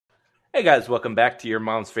Hey guys, welcome back to your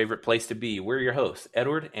mom's favorite place to be. We're your hosts,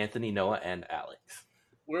 Edward, Anthony, Noah, and Alex.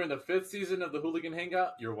 We're in the 5th season of the Hooligan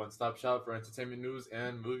Hangout, your one-stop shop for entertainment news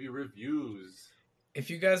and movie reviews. If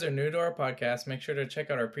you guys are new to our podcast, make sure to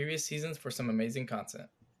check out our previous seasons for some amazing content.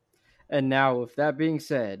 And now, with that being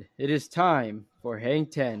said, it is time for Hang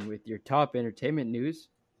 10 with your top entertainment news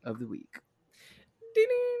of the week.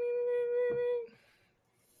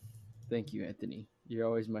 Thank you, Anthony. You're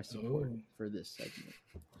always my support for this segment.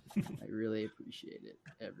 I really appreciate it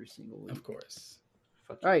every single week. Of course.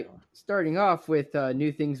 All right, starting off with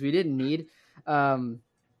new things we didn't need.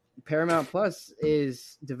 Paramount Plus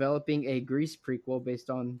is developing a Grease prequel based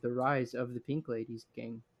on the rise of the Pink Ladies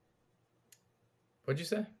gang. What'd you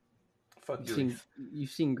say? Fuck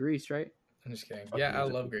You've seen Grease, right? I'm just kidding. Yeah, I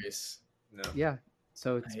love Grease. No. Yeah,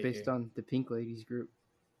 so it's based on the Pink Ladies group.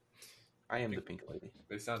 I am the Pink Lady.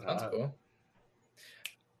 They sound That's hot. cool.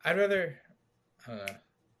 I'd rather, I don't know.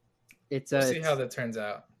 We'll see how that turns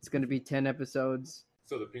out. It's going to be 10 episodes.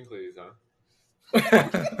 So the Pink Ladies, huh?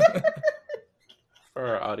 For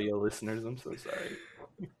our audio listeners, I'm so sorry.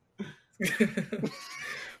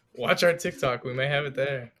 Watch our TikTok. We may have it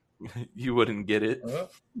there. You wouldn't get it. Oh,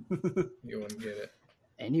 you wouldn't get it.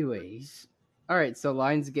 Anyways. All right, so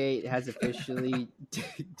Lionsgate has officially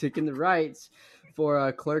taken the rights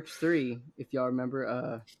for Clerks 3. If y'all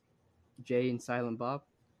remember Jay and Silent Bob.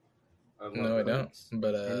 No, I don't.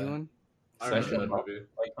 But anyone? I remember that movie.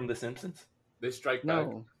 Like from The Simpsons? They strike back.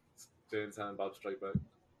 No. Jay and Silent Bob Strike Back.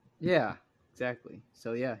 Yeah, exactly.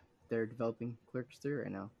 So yeah, they're developing Clerks 3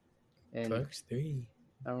 right now. And Clerks 3.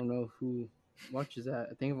 I don't know who watches that.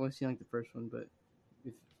 I think I've only seen like the first one, but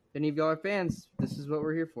if any of y'all are fans, this is what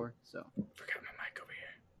we're here for. So Forgot my mic over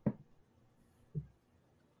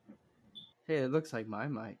here. hey, it looks like my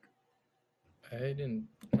mic. I didn't.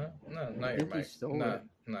 No, not your think you mic. stole No, it.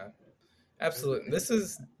 no. Absolutely. This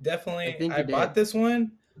is definitely. I think I you bought did. this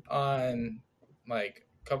one on like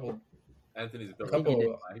a couple Anthony's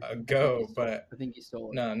ago, but I think you stole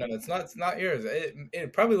it. no, it's not. It's not yours.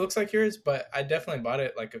 It probably looks like yours, but I definitely bought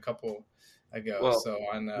it like a couple ago. Well, so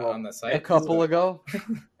on the site, A couple ago.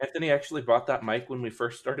 Anthony actually bought that mic when we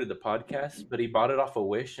first started the podcast, but he bought it off a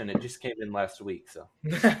Wish, and it just came in last week. So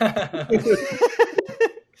The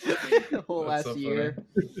whole That's last so year.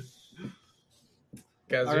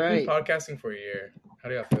 Guys, All we've right. been podcasting for a year. How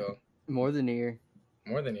do y'all feel? More than a year.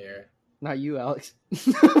 More than a year. Not you, Alex.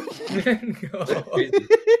 crazy. We've been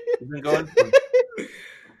going.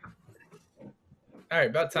 All right,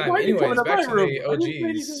 about time. Why are you Anyways, coming up back my to room? the I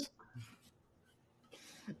didn't say OGs.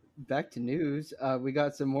 Back to news. We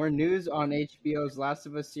got some more news on HBO's Last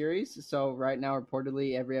of Us series. So right now,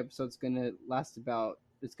 reportedly, every episode's gonna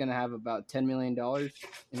it's gonna have about $10 million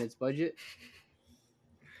in its budget.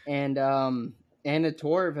 And Anna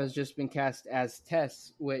Torv has just been cast as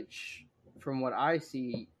Tess, which, from what I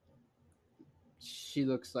see, she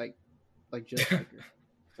looks like just like her.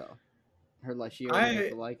 So she already has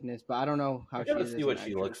the likeness, but I don't know how I she gotta is. see what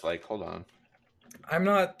she looks like. Hold on. I'm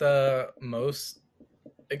not the most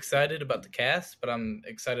excited about the cast, but I'm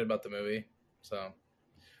excited about the movie. So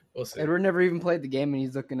we'll see. Edward never even played the game, and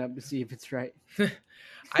he's looking up to see if it's right.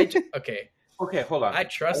 Okay. Okay, hold on. I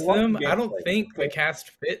trust watched them. the I don't gameplay. think the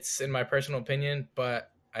cast fits, in my personal opinion,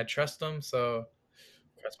 but I trust them. So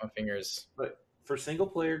cross my fingers. But for single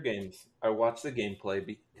player games, I watch the gameplay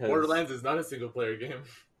because Borderlands is not a single player game.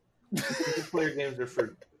 single player games are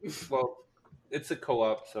for it's a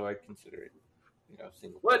co-op, so I consider it,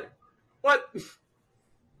 single player. What?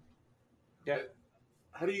 Yeah.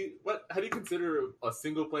 How do you consider a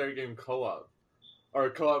single player game co-op? Or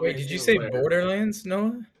a co-op Wait, game did you single say player? Borderlands,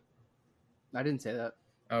 Noah? I didn't say that.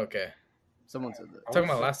 Okay. Someone said that. Talking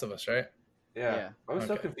about Last of Us, right? Yeah. I was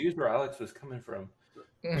so Okay. confused where Alex was coming from.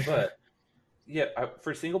 But yeah,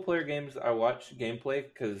 for single player games, I watch gameplay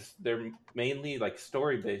because they're mainly like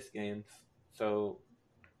story-based games. So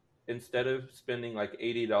instead of spending like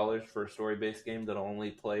 $80 for a story-based game that I'll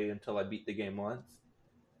only play until I beat the game once,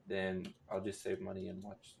 then I'll just save money and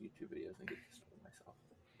watch YouTube videos and get the story myself.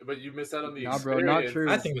 But you miss out on the Nah, experience. bro, not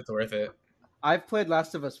true. I think it's worth it. I've played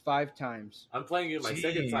Last of Us 5 times. I'm playing it my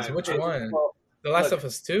second Jeez, time. which one? Well, The Last look, of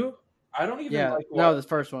Us 2? I don't even Yeah, like no, the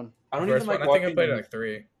first one. I don't First even one? like I think I watching played it like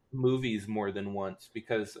 3. movies more than once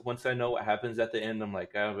because once I know what happens at the end, I'm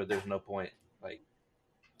like, but there's no point. Like,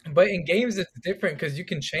 But in games, it's different because you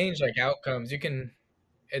can change like outcomes.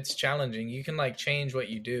 It's challenging. You can like change what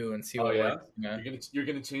you do and see Oh, what yeah? works. You know? You're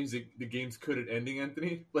gonna change the game's coded ending,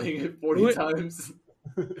 Anthony? Playing it 40 What? times.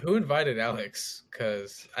 Who invited Alex?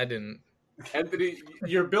 Because I didn't. Anthony,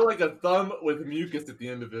 you're built like a thumb with mucus at the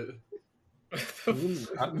end of it.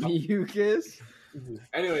 Mucus?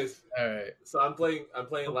 Anyways, All right. so I'm playing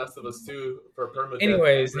Last of Us 2 for permadeath.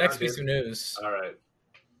 Anyways, and next grounded. piece of news. All right.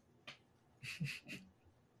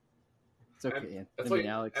 It's okay. That's I why mean,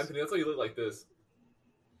 Alex. Anthony. That's why you look like this.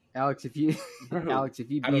 Alex, if you Bro, beat I don't know it,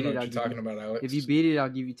 what I'll you're give talking you, about, Alex. if you beat it, I'll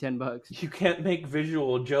give you $10. you can't make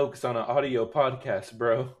visual jokes on an audio podcast,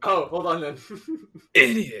 bro. Oh, hold on then.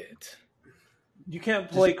 Idiot. You can't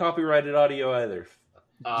play copyrighted audio either.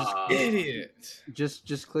 Idiot.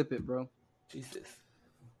 Just clip it, bro. Jesus.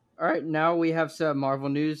 All right, now we have some Marvel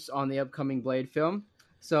news on the upcoming Blade film.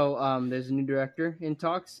 So there's a new director in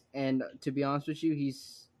talks, and to be honest with you, he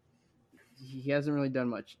hasn't really done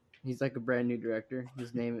much. He's like a brand new director.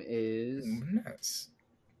 His name is Nuts.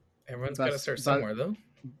 Everyone's got to start Bas- somewhere, though.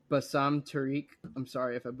 Bassam Tariq. I'm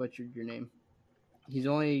sorry if I butchered your name. He's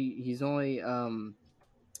only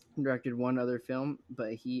directed one other film,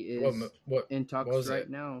 but he is What in talks was right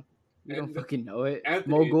it? now. You And don't fucking know it.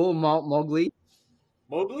 Anthony- Mowgli.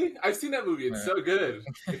 Mowgli? I've seen that movie. It's so good.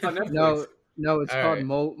 It's on Netflix. No, it's All called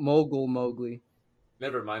right. Mowgli.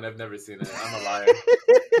 Never mind. I've never seen it. I'm a liar.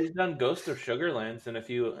 He's done Ghost of Sugarlands and a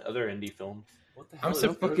few other indie films. What the I'm hell? I is don't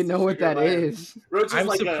Ghost fucking of know what that Sugarland? is. Roach is I'm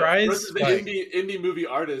like surprised, Roach is the like- indie movie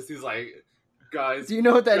artist. He's like, guys. Do you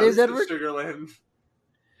know what that is, Ghost of Edward? Sugarland.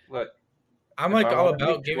 But I'm if like I all wanna make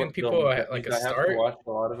about giving short people films, a, that like means a I have start. to watch a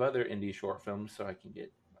lot of other indie short films so I can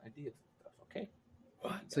get ideas and stuff. Okay.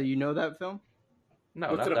 What? So you know that film? No,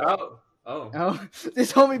 What's not it that. about? Oh. Oh,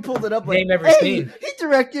 this homie pulled it up. Like, Name every hey, scene. he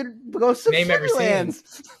directed Ghost of Name every scene.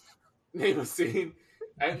 Sugarlands. Name a scene.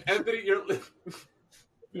 And Anthony, you're.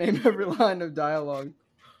 Name every line of dialogue.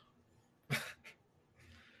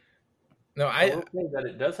 No, I I. will say that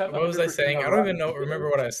it does have. What was I 100% saying? I on don't even Rotten know. Tomatoes. Remember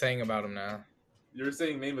what I was saying about him now. You were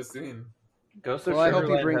saying name a scene. Ghost of Well, I hope he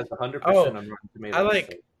Sugarland brings- has 100% Oh, on Rotten Tomatoes. I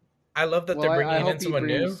like- I love that Well, they're bringing I in hope he someone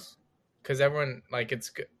new brings- because everyone like it's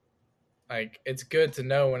good. Like it's good to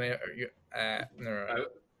know when it. No,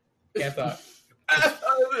 can't talk.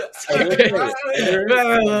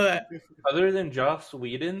 Other than Joss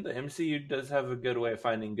Whedon, the MCU does have a good way of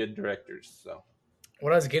finding good directors. So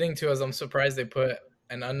What I was getting to is I'm surprised they put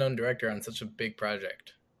an unknown director on such a big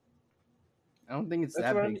project. I don't think it's That's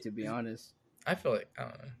that what I big, mean. to be honest. I feel like I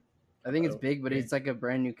don't know. I think it's Oh, big, but okay. it's like a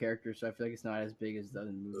brand new character, so I feel like it's not as big as the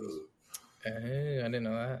other movies. I didn't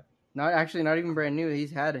know that. Not even brand new.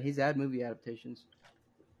 He's had movie adaptations.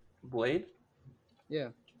 Blade, Yeah.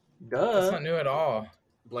 That's duh. not new at all.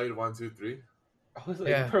 Blade 1, 2, 3. I was like,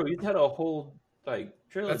 Yeah. bro, he's had a whole like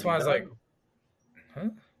trilogy. That's why I was dog. like, huh?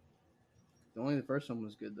 Only the first one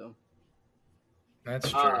was good though. That's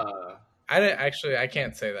true. I didn't actually. I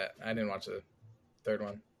can't say that. I didn't watch the third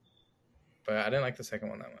one, but I didn't like the second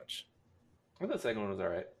one that much. I thought the second one was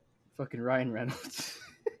alright. Fucking Ryan Reynolds.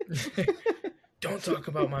 Don't talk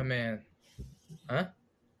about my man. Huh?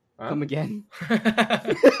 Huh? Come again.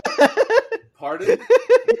 Pardon?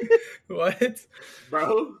 What?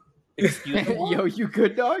 Bro? Excuse me. Yo, you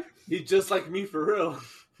good, dog? He's just like me for real.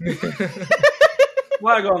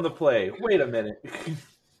 Flag on the play. Wait a minute.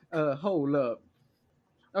 Hold up.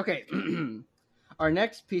 Okay. Our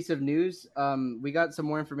next piece of news, we got some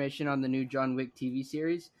more information on the new John Wick TV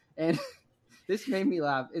series, and this made me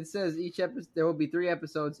laugh. It says each episode there will be 3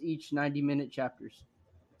 episodes, each 90-minute chapters.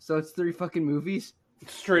 So it's 3 fucking movies.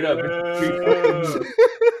 Straight up.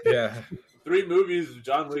 Yeah. 3 movies of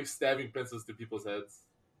John Wick stabbing pencils to people's heads.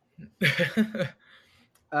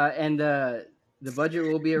 And the budget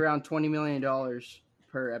will be around $20 million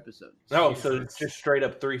per episode. No, so Jesus. it's just straight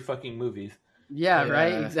up 3 fucking movies. Yeah, Yeah.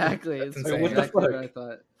 right? Exactly. That's It's insane. What the exactly what fuck? I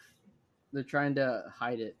thought. They're trying to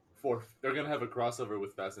hide it. 4. They're gonna have a crossover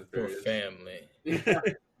with Fast and For Furious. family. Yeah.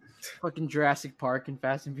 Fucking Jurassic Park and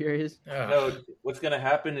Fast and Furious. Ugh. No, what's gonna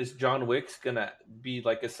happen is John Wick's gonna be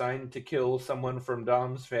like assigned to kill someone from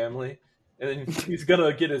Dom's family, and then he's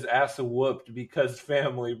gonna get his ass whooped because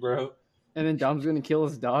family, bro. And then Dom's gonna kill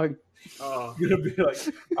his dog. Oh, He's gonna be like,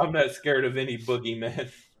 I'm not scared of any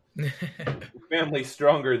boogeyman. Family's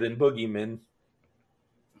stronger than boogeymen.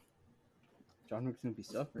 John Wick's gonna be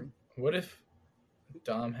suffering. What if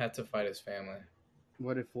Dom had to fight his family?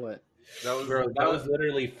 What if what? that was Bro, that was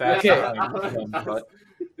literally fast. Okay.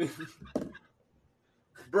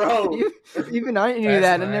 Bro, Even I knew Fast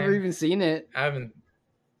that. I've never 9. even seen it. I haven't.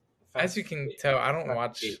 As you can tell, I don't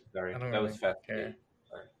watch. Sorry, I don't that was really fast. care.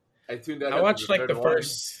 I tuned out. I after watched like the third one.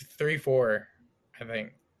 first 3-4. I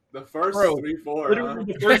think. The first Bro, 3, 4.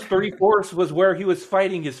 Literally, the first 3/4 was where he was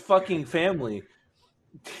fighting his fucking family.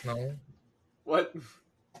 No. What? What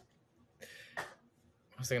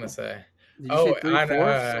was I gonna say? Did you Oh, say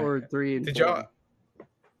 3/4 and, or 3 and Did 4? y'all?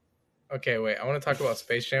 Okay, wait. I want to talk about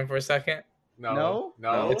Space Jam for a second. No. No?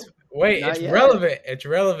 No. It's wait. Not It's yet. relevant. It's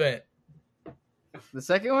relevant. The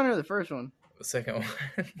second one or the first one? The second one.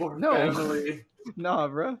 For No. family. Nah,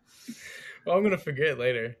 bro. Well, I'm gonna forget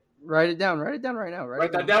later. Write it down. Write it down right now.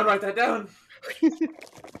 Write that down. Write that down.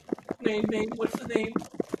 Name. What's the name?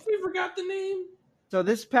 We forgot the name. So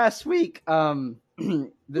this past week,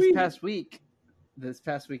 this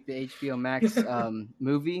past week, the HBO Max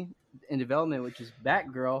movie in development, which is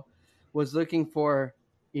Batgirl, was looking for,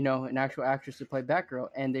 an actual actress to play Batgirl,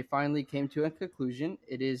 and they finally came to a conclusion.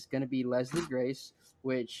 It is going to be Leslie Grace,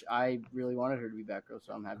 which I really wanted her to be Batgirl,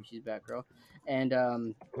 so I'm happy she's Batgirl. And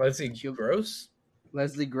Leslie Gross.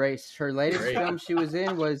 Leslie Grace. Her latest Great. film she was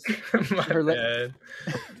in was My bad.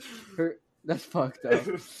 her. That's fucked up.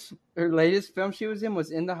 Her latest film she was in was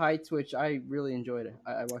In the Heights, which I really enjoyed.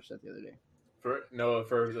 I watched that the other day. For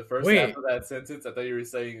the first Wait. half of that sentence, I thought you were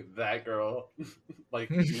saying that girl. like,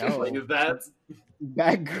 No. like that.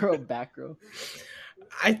 Batgirl.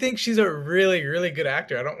 I think she's a really, really good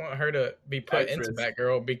actor. I don't want her to be put Actress. into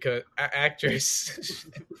Batgirl because actress.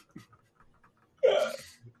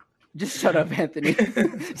 Just shut up, Anthony.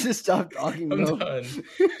 Just stop talking. I'm Bro. done.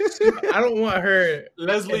 I don't want her.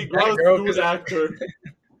 Leslie And Gross, Batgirl, good 'cause I- actor.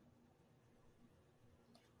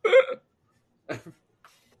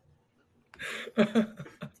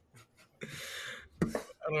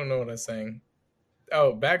 I don't know what I'm saying.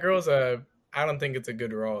 Oh, Batgirl's I don't think it's a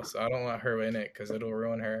good role, so I don't want her in it because it'll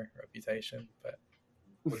ruin her reputation. But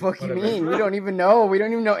Fuck you Whatever. mean? We don't even know. We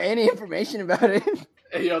don't even know any information about it.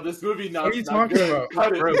 Hey, yo, this movie not. what are you not talking good. about?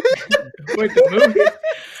 Cut it. Bro? Wait, the movie? I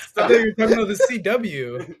Stop. thought you were talking about the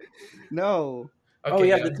CW. No. Oh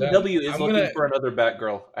yeah, yeah, the done. CW is I'm looking gonna- for another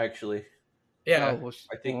Batgirl. Actually, Yeah, Oh, well,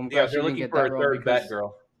 I think I'm yeah, glad she they're didn't looking get for that a role third because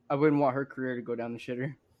Batgirl. I wouldn't want her career to go down the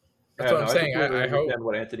shitter. that's what I'm saying. I I hope. understand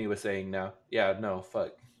what Anthony was saying now. Yeah, no,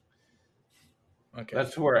 fuck. Okay.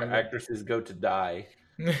 That's where actresses go to die.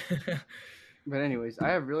 But anyways, I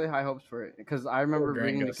have really high hopes for it because I remember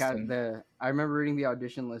Grant reading Gustin. I remember reading the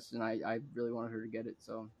audition list, and I really wanted her to get it.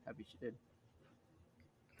 So I'm happy she did.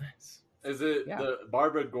 Nice. Is it Yeah. the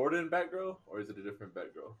Barbara Gordon Batgirl or is it a different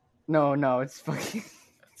Batgirl? No, it's fucking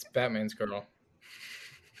It's Batman's girl.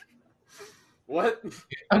 What?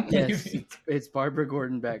 yes, it's Barbara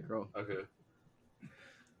Gordon Batgirl. Okay.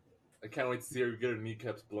 I can't wait to see her get her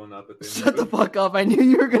kneecaps blown up at the end. Shut the fuck up! I knew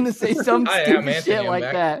you were gonna say some I am stupid Anthony, shit I'm like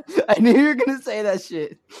back. that. I knew you were gonna say that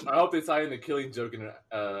shit. I hope they tie in the Killing Joke in an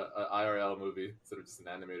IRL movie instead of just an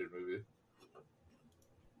animated movie.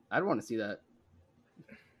 I'd want to see that.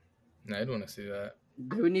 No, I'd want to see that.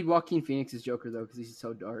 They would need Joaquin Phoenix's Joker though, because he's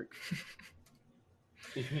so dark.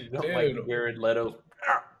 You don't like Dude. Jared Leto.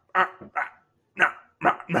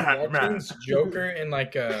 Joaquin's Joker in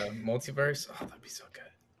like a multiverse. Oh, that'd be so good.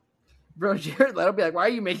 Bro, Jared Leto be like, "Why are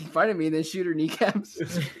you making fun of me?" And then shoot her kneecaps.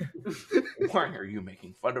 Why are you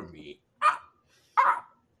making fun of me?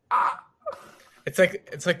 It's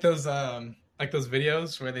like those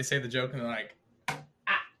videos where they say the joke and they're like,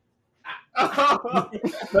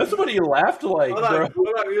 That's what he laughed like, Hold bro. on, hold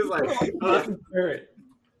on. He was like, Parrot.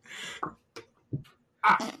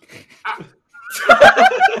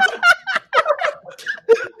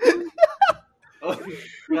 oh,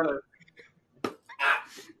 yeah.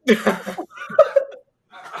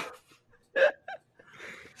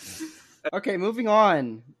 Okay, moving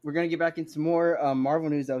on. We're gonna get back into more Marvel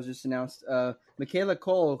news that was just announced. Michaela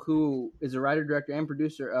Cole, who is a writer, director, and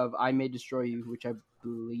producer of "I May Destroy You," which I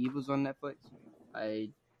believe was on Netflix. I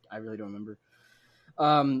really don't remember.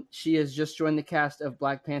 She has just joined the cast of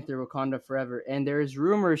Black Panther: Wakanda Forever, and there is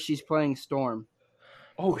rumors she's playing Storm.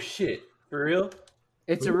 Oh shit! For real?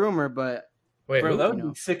 It's a rumor, but wait, Bro, who? that would No.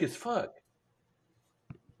 be sick as fuck.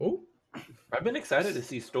 Ooh, I've been excited to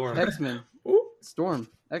see Storm. X-Men, ooh. Storm,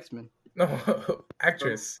 X-Men. No,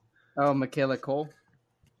 actress. Oh, Michaela Cole,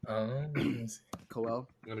 Let me see. Coel.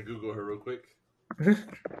 I'm gonna Google her real quick. That's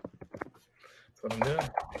what I'm doing.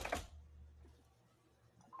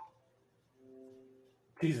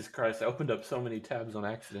 Jesus Christ! I opened up so many tabs on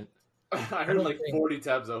accident. I heard don't like think- 40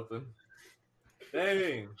 tabs open.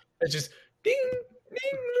 Dang. It's just ding,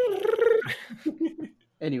 ding.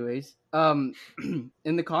 Anyways, in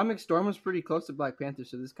the comics, Storm was pretty close to Black Panther,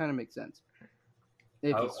 so this kind of makes sense.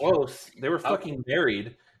 If Oh, it's true. Close. They were fucking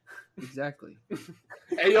married. Exactly.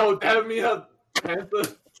 Hey, yo, dab me up, Panther.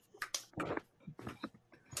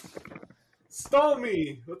 Stole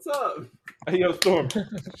me. What's up? Hey, yo, Storm.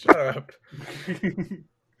 Shut up.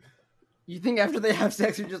 You think after they have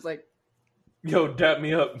sex, you're just like, Yo, dap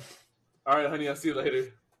me up. All right, honey, I'll see you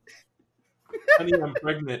later. Honey, I'm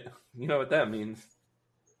pregnant. You know what that means.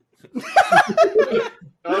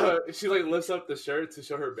 She like lifts up the shirt to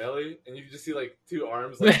show her belly, and you just see like two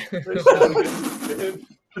arms like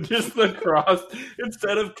Just the cross.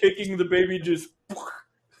 Instead of kicking the baby, just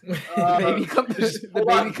the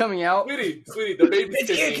baby coming out. Sweetie, the baby's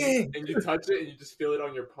kicking, and you touch it, and you just feel it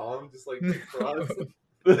on your palm, just like cross.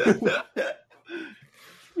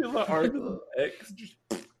 Feel the arm of the X.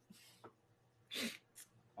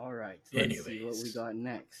 All right, let's see what we got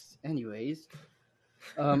next. Anyways,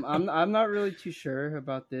 I'm not really too sure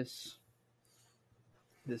about this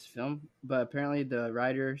film, but apparently the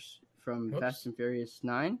writers from Fast and Furious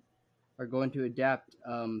 9 are going to adapt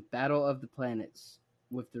Battle of the Planets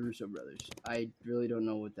with the Russo brothers. I really don't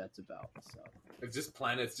know what that's about. So it's just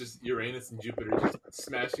planets, just Uranus and Jupiter just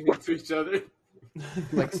smashing into each other.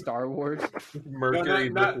 Like Star Wars. Mercury.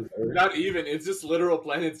 No, not even. It's just literal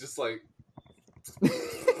planets, just like.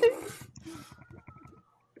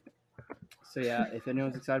 So yeah, if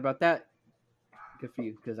anyone's excited about that, good for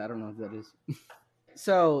you, because I don't know what that is.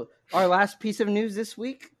 So our last piece of news this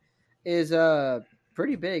week is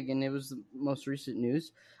pretty big, and it was the most recent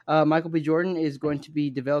news. Michael B. Jordan is going to be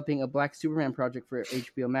developing a Black Superman project for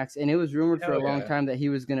HBO Max, and it was rumored for a long time that he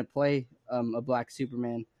was going to play a Black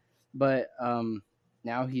Superman, but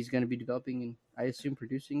now he's going to be developing and I assume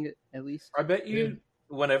producing it at least. I bet you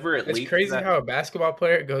whenever it leaks. It's crazy how a basketball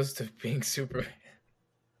player goes to being Superman.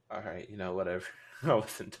 All right, whatever. I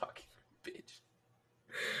wasn't talking, bitch.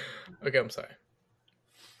 Okay, I'm sorry.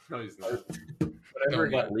 No, he's not. Whenever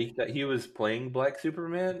it got leaked that he was playing Black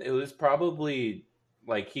Superman, it was probably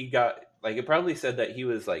like it probably said that he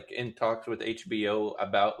was like in talks with HBO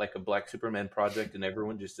about like a Black Superman project, and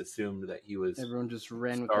everyone just assumed that everyone just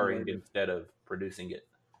ran starring with the instead of producing it.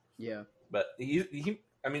 Yeah, but he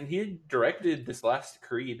directed this last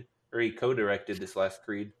Creed, or he co-directed this last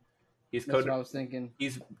Creed. That's what I was thinking.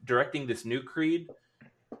 He's directing this new Creed,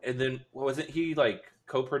 and then wasn't he like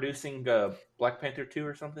co-producing Black Panther 2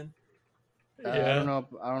 or something? I don't know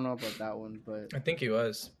about that one, but I think he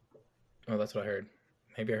was. Oh, that's what I heard.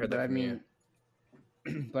 Maybe I heard that from you.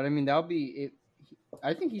 But I mean, that'll be it.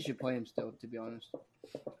 I think he should play him still, to be honest.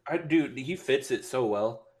 Dude, he fits it so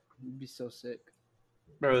well. He'd be so sick.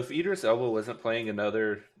 Bro, if Idris Elba wasn't playing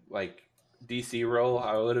another like DC role,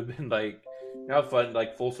 I would have been like, how fun,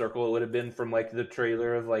 like full circle it would have been from like the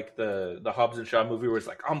trailer of like the Hobbs and Shaw movie where it's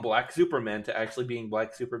like, I'm Black Superman, to actually being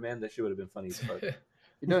Black Superman. That shit would have been funny as fuck.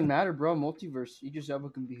 It doesn't matter, bro. Multiverse, Idris Elba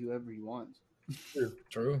can be whoever he wants.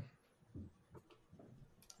 True.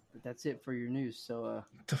 But that's it for your news. So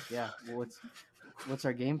yeah, well, what's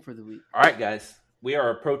our game for the week? All right, guys, we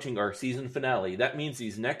are approaching our season finale. That means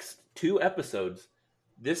these next 2 episodes,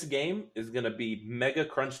 this game is going to be mega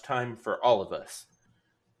crunch time for all of us.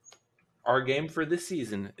 Our game for this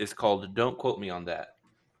season is called Don't Quote Me on That.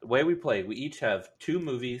 The way we play, we each have 2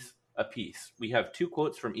 movies apiece. We have 2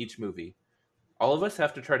 quotes from each movie. All of us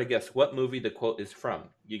have to try to guess what movie the quote is from.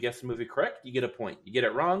 You guess the movie correct, you get a point. You get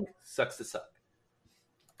it wrong, sucks to suck.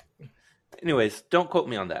 Anyways, don't quote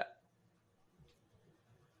me on that.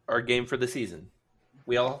 Our game for the season.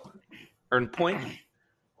 We all earn points.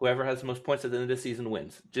 Whoever has the most points at the end of the season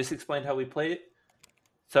wins. Just explain how we play it.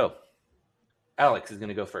 So, Alex is going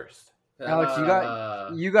to go first. Alex,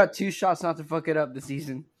 you got 2 shots not to fuck it up this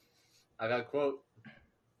season. I got a quote.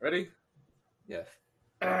 Ready? Yes.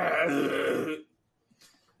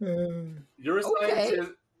 You're a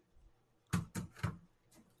scientist.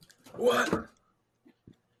 What?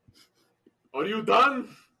 Are you done?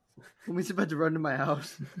 We're about to run to my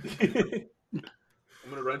house. I'm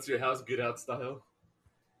gonna run to your house, Get Out style.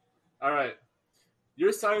 All right.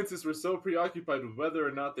 Your scientists were so preoccupied with whether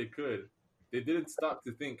or not they could, they didn't stop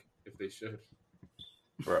to think if they should.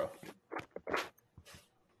 Bro.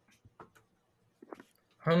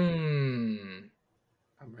 I'm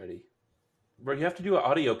ready. Bro, you have to do an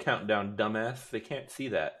audio countdown, dumbass. They can't see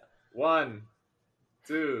that. 1,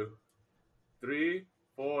 2, 3,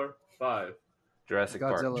 4, 5. Jurassic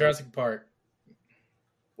Godzilla. Park. Jurassic Park.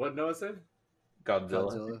 What Noah said?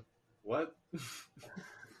 Godzilla. What?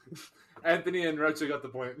 Anthony and Rocha got the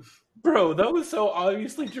point. Bro, that was so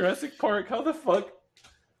obviously Jurassic Park. How the fuck?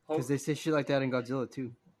 Because they say shit like that in Godzilla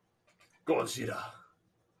too. Godzilla.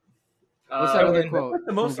 What's that other quote? That's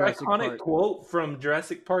the most iconic quote from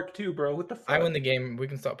Jurassic Park 2, bro. What the fuck? I win the game. We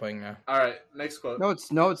can stop playing now. All right, next quote. No,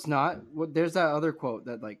 it's not. There's that other quote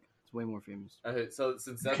that like it's way more famous. Okay, so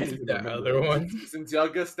since that other one, since y'all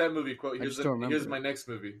guessed that movie quote, here's my next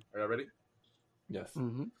movie. Are y'all ready? Yes.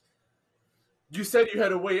 Mm-hmm. You said you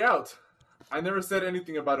had a way out. I never said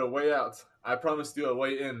anything about a way out. I promised you a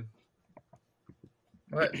way in.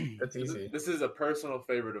 What? That's easy. This is a personal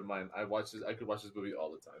favorite of mine. I could watch this movie all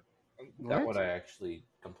the time. That one I actually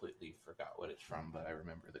completely forgot what it's from, but I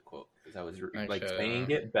remember the quote because I was saying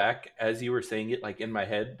it back as you were saying it, like in my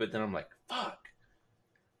head. But then I'm like, "Fuck."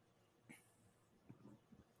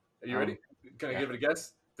 Are you ready? Can I give it a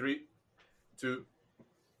guess? 3, 2,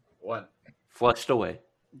 1. Flushed away.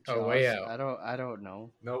 Oh, Way Jaws? Out. I don't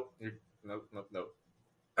know. Nope. Nope. Not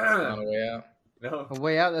A Way Out. No. A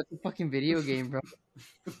Way Out. That's a fucking video game, bro.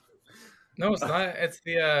 No, it's not. It's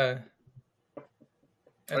the. Are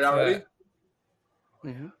y'all ready?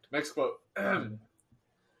 Mm-hmm. Next quote.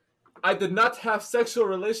 I did not have sexual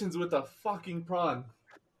relations with a fucking prawn.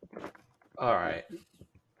 All right.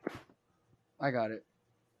 I got it.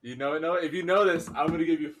 You know it? No? If you know this, I'm going to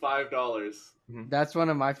give you $5. That's one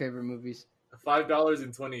of my favorite movies. $5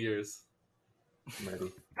 in 20 years. I'm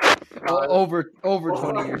ready. Over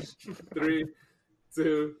 20 years. 3,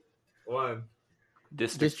 2, 1.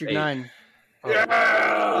 District 8. 9.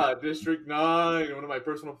 Yeah! District 9. One of my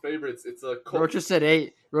personal favorites. It's a cult. Rocha said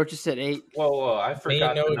 8. Whoa! I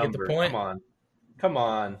forgot know the we get the number. point. Come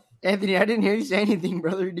on. Anthony, I didn't hear you say anything,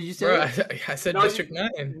 brother. Did you say Bro, it? I said No, District 9.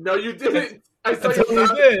 No, you didn't. I saw That's your what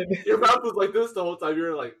mouth. we did. Your mouth was like this the whole time. You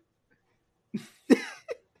were like.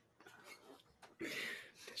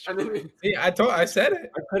 And then, See, I said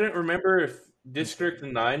it. I couldn't remember if District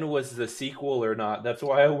 9 was the sequel or not. That's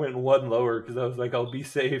why I went one lower because I was like, I'll be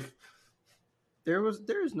safe. There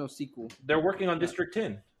is no sequel. They're working on District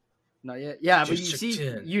 10. Not yet. Yeah, but you District see,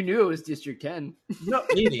 10. you knew it was District 10. No,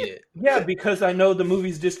 Idiot. yeah, because I know the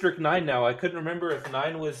movie's District 9 now. I couldn't remember if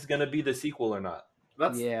 9 was going to be the sequel or not.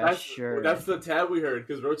 Yeah, sure. That's the tab we heard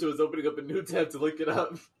because Rocha was opening up a new tab to look it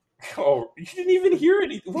up. Oh, you didn't even hear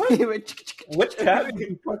anything. What? What? What tab did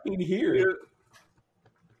you fucking hear?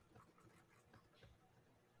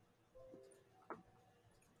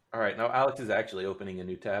 All right, now Alex is actually opening a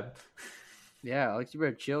new tab. Yeah, Alex, you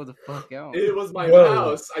better chill the fuck out. It was my Whoa.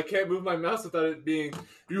 mouse. I can't move my mouse without it being.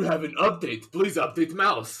 You have an update. Please update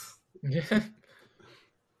mouse.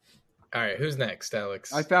 All right, who's next,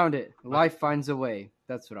 Alex? I found it. Life finds a way.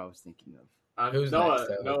 That's what I was thinking of. Who's Noah, next,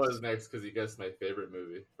 Alex? Noah's next because he guessed my favorite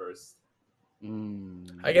movie first.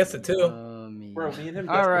 I guess it too. Bro, me and him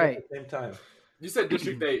All guessed it right. at the same time. You said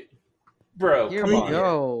District 8. Bro, Here come we on.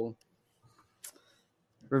 go.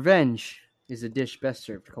 Revenge is a dish best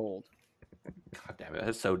served cold. God damn it,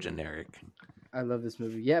 that's so generic. I love this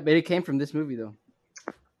movie. Yeah, but it came from this movie though.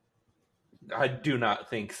 I do not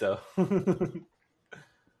think so. You'd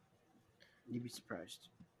be surprised.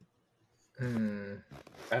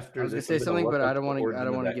 After I was gonna this, say I'm something, look but up I don't the wanna- origin I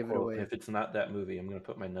don't of wanna that give it quote. away. If it's not that movie, I'm gonna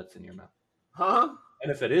put my nuts in your mouth. Huh?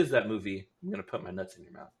 And if it is that movie, I'm gonna put my nuts in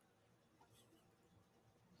your mouth.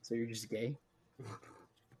 So you're just gay?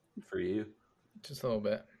 For you. Just a little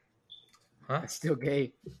bit. Huh? That's still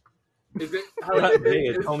gay. Is it? How You're not is gay,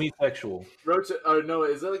 it? it's homosexual. Rocha, or Noah,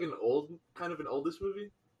 is that like an oldish movie?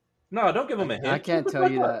 No, don't give him a hint. I can't Shut the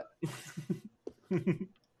tell you fuck that. up.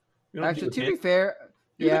 You don't Actually, give to a be hint. fair,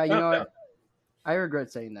 Do yeah, the you know countdown. what? I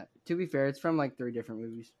regret saying that. To be fair, it's from like 3 different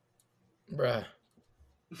movies Bruh.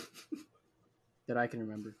 that I can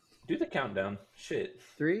remember. Do the countdown. Shit.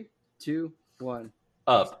 3, 2, 1.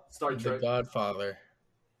 Up. Star The Trek. Godfather.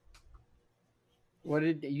 What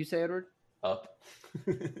did you say, Edward? Up.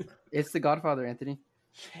 It's The Godfather, Anthony.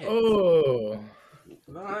 Shit. Oh.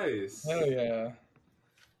 Nice. Hell yeah.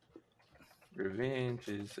 Revenge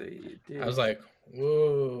is a dish. I was like,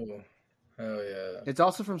 whoa. Hell yeah. It's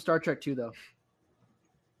also from Star Trek 2, though.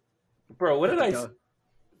 Bro, what did I Duh.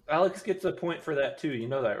 Alex gets a point for that too. You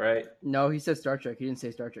know that, right? No, he said Star Trek. He didn't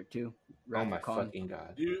say Star Trek 2. Oh Wrath my of Khan. fucking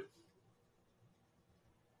god. You.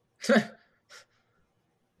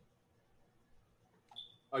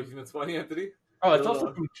 Oh, you think that's funny, Anthony? Oh, it's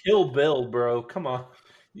also from Kill Bill, bro. Come on.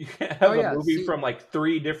 You can't have Oh, yeah, a movie see- from like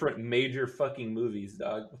 3 different major fucking movies,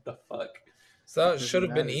 dog. What the fuck? So it Doesn't should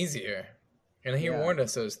have been matter. easier. And he Yeah. warned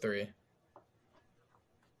us it was 3.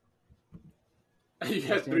 You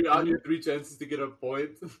had 3 chances to get a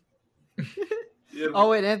point. Yeah. Oh,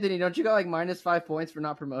 wait, Anthony, don't you got like minus 5 points for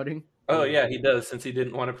not promoting? Oh yeah, he does since he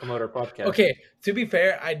didn't want to promote our podcast. Okay, to be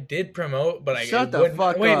fair, I did promote, but Shut it the wouldn't,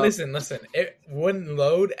 fuck wait, up. listen. It wouldn't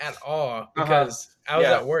load at all because I was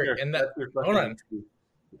Yeah, at work, sure. and that. That's your fucking Hold on. excuse.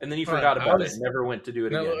 And then you Hold forgot on, I about was- it and never went to do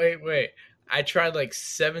it No, again. wait. I tried like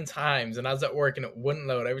 7 times, and I was at work, and it wouldn't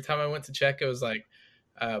load. Every time I went to check, it was like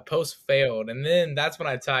post failed, and then that's when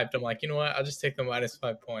I typed. I'm like, you know what? I'll just take the minus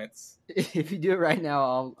 5 points. If you do it right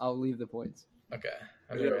now, I'll leave the points. Okay,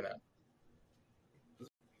 I'm doing it now.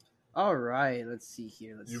 All right, let's see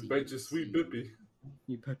here. You bet your sweet bippy.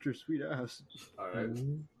 You bet your sweet ass. All right.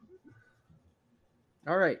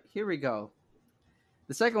 All right, here we go.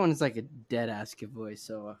 The second one is like a dead ass giveaway.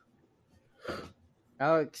 So,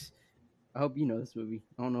 Alex, I hope you know this movie.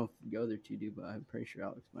 I don't know if the other two do, but I'm pretty sure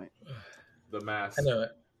Alex might. The Mask. I know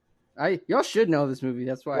it. Y'all should know this movie.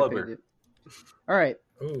 That's why Blubber. I picked it. All right,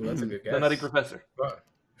 Ooh, that's a good guess. The Nutty Professor.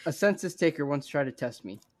 A census taker once tried to test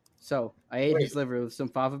me. So I ate his liver with some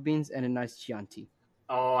fava beans and a nice Chianti.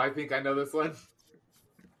 Oh, I think I know this one.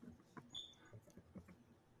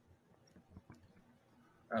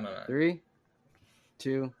 I don't know. 3,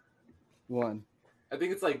 2, 1. I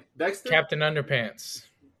think it's like Dexter. Captain Underpants.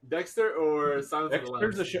 Dexter or Silence of the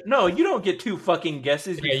Dexter's a Lambs. show. No, you don't get 2 fucking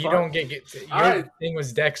guesses. Yeah, you fuck. don't get your Alright. thing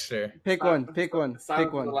was Dexter. Pick one. Pick one. Silence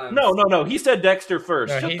Pick of the one. Lambs. No. He said Dexter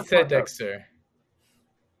first. No, Shut he the said fuck up. Dexter.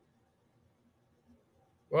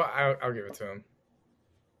 Well, I'll give it to him.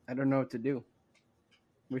 I don't know what to do.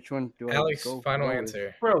 Which one do I Alex, go final with?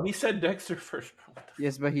 answer. Bro, he said Dexter first. Bro.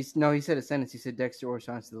 Yes, but he said a sentence. He said Dexter or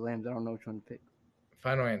Silence of the Lambs. I don't know which one to pick.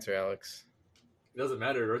 Final answer, Alex. It doesn't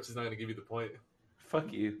matter. Roach is not going to give you the point.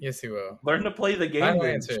 Fuck you. Yes, he will. Learn to play the game. Final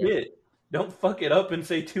then. answer. Shit. Don't fuck it up and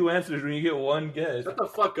say 2 answers when you get 1 guess. Shut the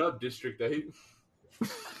fuck up, District 8.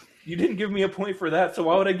 You didn't give me a point for that, so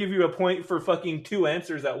why would I give you a point for fucking 2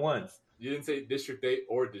 answers at once? You didn't say District 8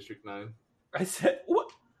 or District 9. I said what?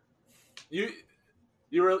 You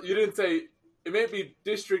didn't say it may be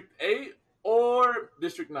District 8 or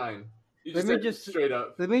District 9. You just Let me said just- straight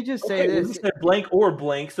up. Let me just say Okay, this. you said blank or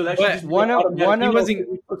blank, so that But should just be one of- automatic. one of- He wasn't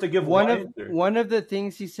He supposed to give One one of answer. one of the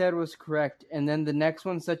things he said was correct, and then the next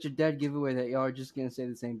one's such a dead giveaway that y'all are just gonna say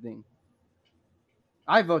the same thing.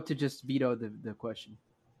 I vote to just veto the question.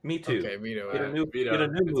 Me too. Okay, veto Get a it. new, Veto. get a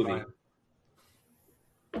new It's movie. fine.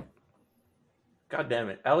 God damn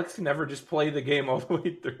it. Alex can never just play the game all the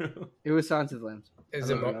way through. It was Silence of the Lambs. Is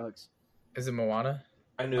I it love you, Alex? is it Moana?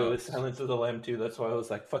 I knew it was Silence of the Lamb too. That's why I was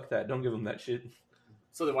like, fuck that. Don't give him that shit.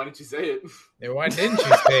 So then why didn't you say it? Then why didn't you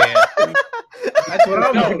say it? That's what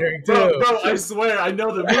I'm wondering too. Bro, I swear, I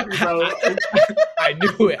know the movie, bro. I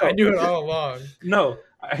knew it. I knew it all along. No.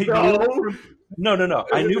 I No. No.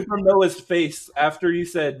 I knew from Noah's face after you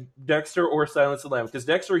said Dexter or Silence of the Lamb. Because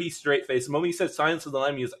Dexter, he's straight face. The moment you said Silence of the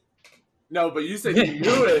Lamb, he was No, but you said you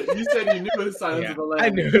knew it. You said you knew it was Silence Yeah, of the Lambs. I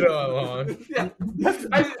knew it all along. Yeah.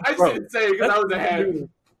 I just Bro, didn't say it because I was ahead.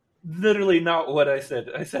 literally not what I said.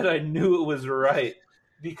 I said I knew it was right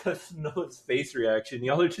because Noah's face reaction.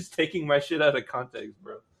 Y'all are just taking my shit out of context,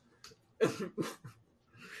 bro.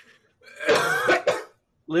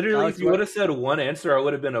 Literally, Alex, if you what- would have said one answer, I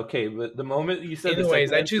would have been okay. But the moment you said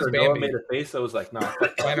Anyways, the I second choose answer, Noah Bambi. made a face. I was like, nah,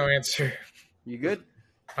 fuck that. Final answer. You good?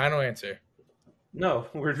 Final answer. No,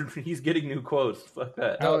 he's getting new quotes. Fuck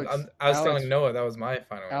that. No, Alex, I was Alex. telling Noah that was my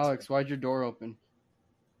final answer. Alex, why'd your door open?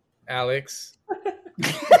 Alex.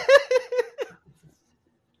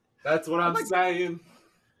 That's what I'm saying.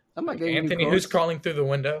 I'm not getting Anthony, new who's quotes. crawling through the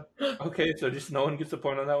window? Okay, so just no one gets a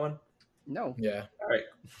point on that one. No, Yeah. All right,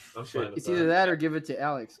 I'm Shit. fine with it's either that or give it to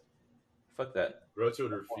Alex. fuck that. Roach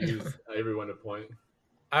would refuse everyone a point.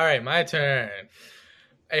 All right, my turn.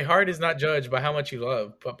 A heart is not judged by how much you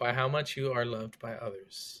love, but by how much you are loved by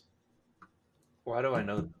others. Why do I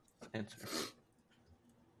know the answer?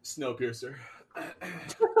 Snowpiercer.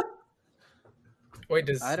 Wait,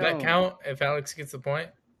 does I that don't- count if Alex gets the point?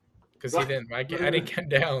 Because he What? didn't. I didn't count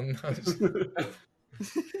down.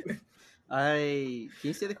 Can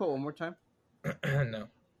you say the quote one more time? No.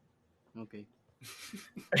 Okay.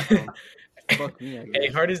 Fuck me, I A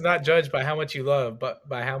guess. heart is not judged by how much you love, but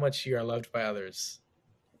by how much you are loved by others.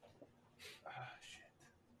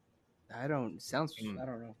 I don't. Sounds. Mm. I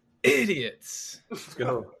don't know. Idiots. Let's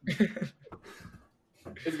go.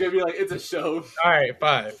 It's gonna be like it's a show. All right,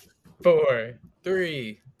 5, 4,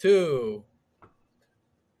 3, 2,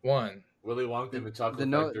 1, Willy Wonka and the Chocolate The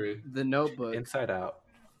note. Factory. The Notebook. Inside Out.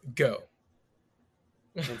 go.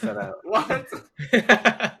 Inside Out. What?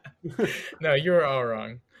 No, you were all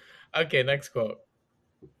wrong. Okay, next quote.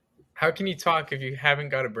 How can you talk if you haven't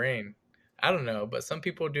got a brain? I don't know, but some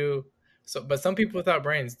people do. But some people without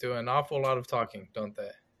brains do an awful lot of talking, don't they?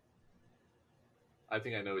 I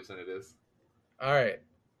think I know which one it is. All right.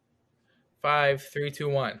 5, 3, 2,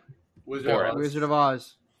 1. Wizard Borat. of Oz. Wizard of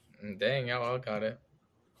Oz. Dang, y'all all got it.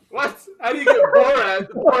 What? How do you get Borat?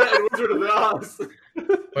 Borat and Wizard of Oz.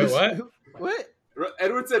 Wait, what? What?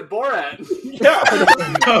 Edward said Borat. Yeah.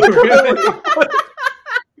 Oh, really?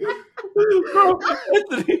 Bro,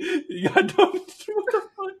 Anthony, you got dumb. What the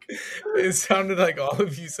fuck? It sounded like all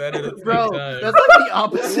of you said it at the Bro, same time. that's like the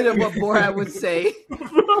opposite of what Borat would say.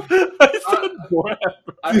 I said Borat.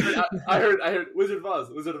 I heard Wizard of Oz.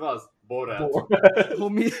 Wizard of Oz. Borat. Borat.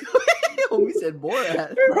 Homie, homie said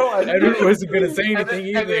Borat. Bro, I Edward wasn't gonna say And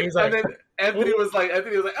anything then, either. He was like, and then Anthony was like,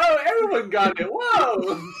 oh, everyone got it.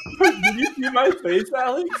 Whoa. Did you see my face,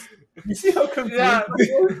 Alex? You see how confused Yeah.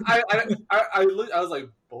 I was? I looked. I was like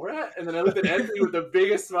Borat, and then I looked at Anthony with the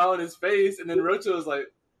biggest smile on his face, and then Rocha was like,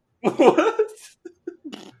 What?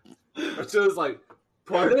 Rocha was like,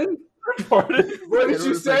 pardon? Pardon? What did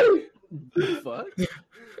you Edward's say? Fuck.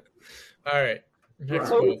 All right. Next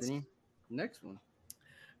Bro. quote. Anthony, next one.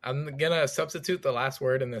 I'm gonna substitute the last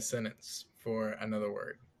word in this sentence for another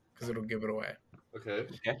word because it'll give it away. Okay.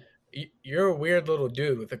 You're a weird little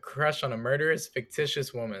dude with a crush on a murderous,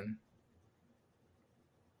 fictitious woman.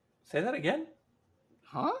 Say that again?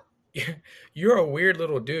 Huh? You're a weird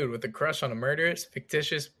little dude with a crush on a murderous,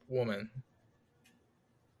 fictitious woman.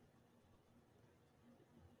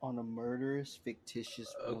 On a murderous,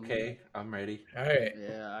 fictitious woman. Okay, I'm ready. All right.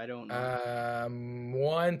 Yeah, I don't know.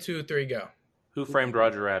 1, 2, 3, go. Who framed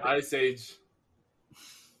Roger Rabbit? Ice Age.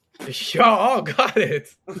 Y'all all got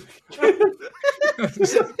it.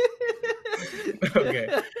 Okay.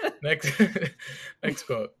 Next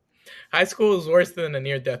quote. High school is worse than a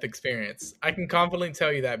near-death experience. I can confidently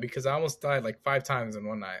tell you that because I almost died like 5 times in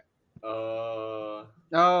one night. Oh,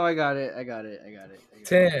 I got it. 10. I got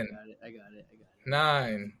it.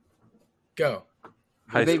 9. Go.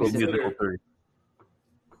 High The School Babysitter. Musical 3.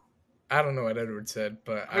 I don't know what Edward said,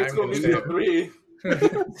 but High I'm School going to Musical say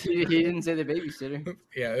 3. He didn't say The Babysitter.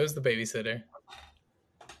 yeah, it was The Babysitter.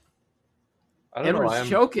 I don't know why Edward's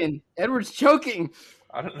choking. Edward's choking.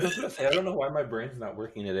 I don't know why my brain's not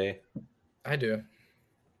working today. I do.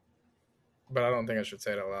 But I don't think I should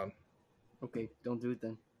say it out loud. Okay, don't do it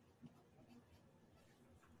then.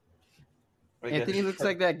 I guess. Anthony looks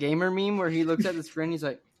like that gamer meme where he looks at the screen. He's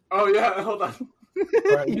like, Oh yeah, hold on.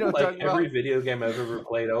 you know what I'm like talking every about? video game I've ever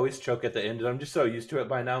played, I always choke at the end, and I'm just so used to it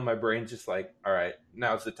by now. My brain's just like, all right,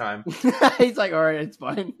 now's the time. He's like, all right, it's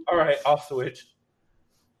fine. All right, I'll switch.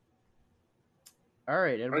 All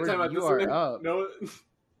right, Are you Edward, talking about you this are one? up. No.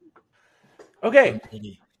 Okay.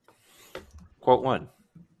 Quote 1.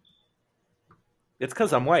 It's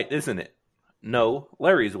because I'm white, isn't it? No,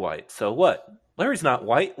 Larry's white. So what? Larry's not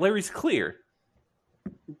white. Larry's clear.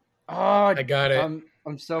 Oh, I got it.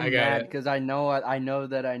 I'm so I got mad it. because I know it. I know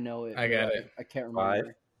that I know it. I got but it. I can't 5,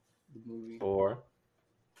 remember the movie. 4,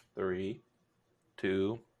 3,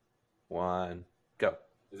 2, 1, go.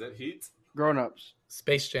 Is that Heat? Grown ups.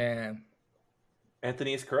 Space Jam.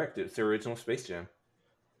 Anthony is correct. It's the original Space Jam.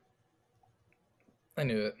 I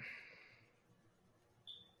knew it.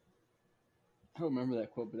 I don't remember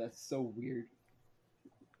that quote, but that's so weird.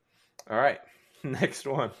 All right, next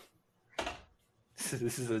one.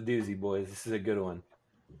 This is a doozy, boys. This is a good one.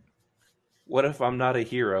 What if I'm not a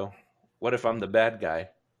hero? What if I'm the bad guy?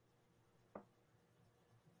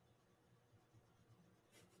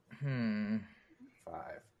 5,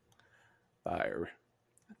 4,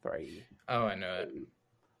 3, Oh, I know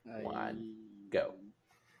it. 1, go.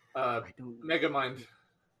 I don't. Megamind.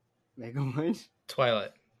 Megamind.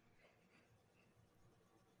 Twilight.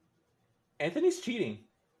 Anthony's cheating.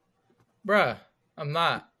 Bruh, I'm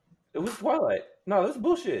not. It was Twilight. No, that's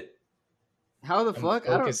bullshit. How the I'm fuck?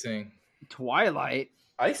 I don't. focusing. Twilight.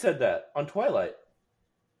 I said that on Twilight.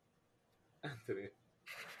 Anthony.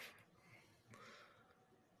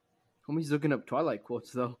 Homie's looking up Twilight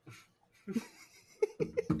quotes though.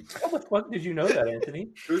 How the fuck did you know that, Anthony?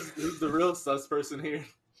 Who's the real sus person here?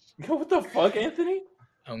 What the fuck, Anthony?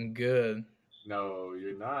 I'm good. No,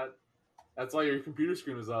 you're not. That's why your computer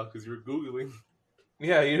screen was off because you were googling.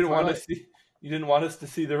 Yeah, you didn't want to Twilight. see. You didn't want us to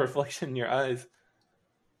see the reflection in your eyes.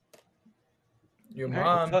 Your All right,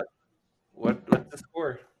 mom. what's up? What's the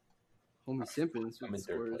score? Homie simping. That's what I'm the in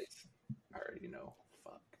score third is. place. I already know.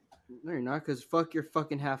 Fuck. No, you're not, because fuck your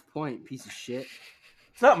fucking half point, piece of shit.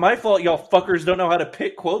 It's not my fault y'all fuckers don't know how to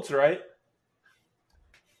pick quotes right.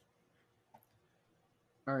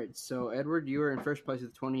 All right, so Edward, you are in first place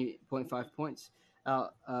with 20.5 points.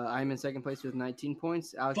 I'm in second place with 19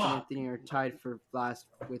 points. Alex and Anthony are tied for last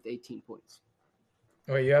with 18 points.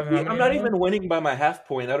 Wait, you have how many I'm not now? even winning by my half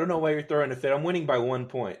point. I don't know why you're throwing a fit. I'm winning by 1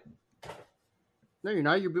 point. No, you're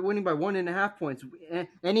not. You're winning by 1.5 points.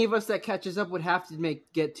 Any of us that catches up would have to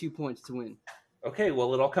get 2 points to win. Okay,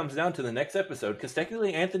 well, it all comes down to the next episode because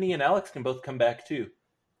technically Anthony and Alex can both come back too.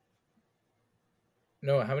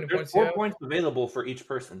 No, how many There's points do you 4 have? points available for each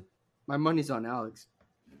person. My money's on Alex.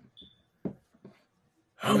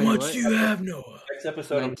 How Wait, much what? do you have, Noah? Next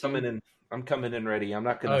episode, 19. I'm coming in ready. I'm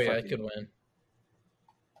not gonna. Oh yeah, I fucking- could win.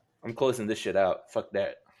 I'm closing this shit out. Fuck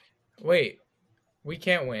that. Wait, we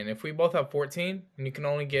can't win if we both have 14, and you can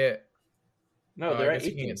only get. No, I they're at guess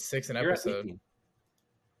you can 18. get 6 an You're at episode. 18.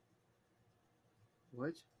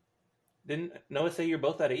 What? Didn't Noah say you're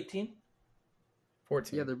both at 18?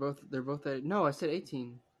 14. Yeah, they're both at. No, I said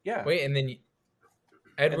 18. Yeah. Wait, and then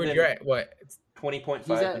Edward, then- you're at what? 20.5,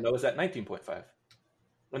 He's at- and Noah's at 19.5.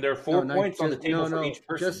 When there are 4 No, points on the table for no, each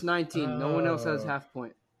person. just 19. No one else has Oh. half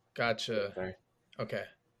point. Gotcha. Sorry. Okay.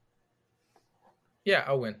 Yeah,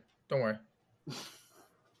 I'll win. Don't worry.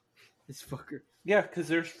 This fucker. Yeah, because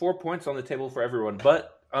there's 4 points on the table for everyone.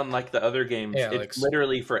 But unlike the other games, Yeah, it's like-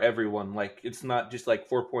 literally for everyone. Like, it's not just like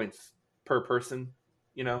 4 points per person,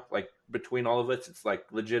 you know? Like, between all of us, it's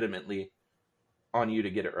like legitimately on you to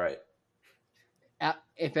get it right.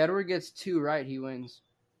 If Edward gets 2 right, he wins.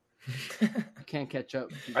 You can't catch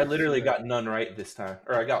up. if he I gets literally 2 right. got none right this time.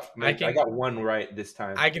 Or I got I can- 1 right this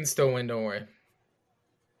time. I can still win. Don't worry.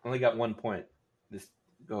 Only got 1 point this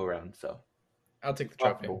go around, so. I'll take the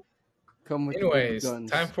trophy. Possible. Come with the big Anyways,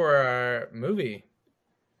 guns. time for our movie.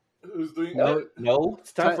 Who's doing No. that? No,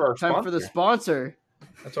 it's time for our time for the sponsor.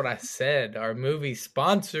 That's what I said. Our movie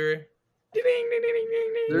sponsor. Ding, ding, ding, ding,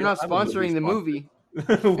 ding, ding. They're not I'm a movie sponsoring the sponsor. movie.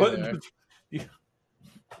 What? Yeah.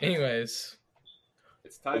 Anyways,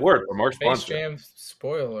 It's time A word for from our Space sponsor. Jam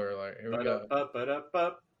spoiler alert. Here we go.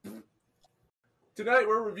 Ba-da-ba-ba-da-ba. Tonight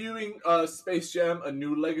we're reviewing Space Jam: A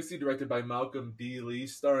New Legacy, directed by Malcolm D. Lee,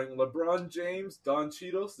 starring LeBron James, Don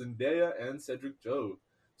Cheadle, Zendaya, and Cedric Joe.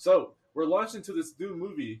 So we're launched into this new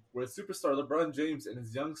movie where superstar LeBron James and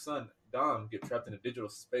his young son Dom get trapped in a digital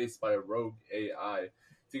space by a rogue AI.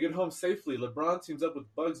 To get home safely, LeBron teams up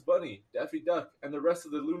with Bugs Bunny, Daffy Duck, and the rest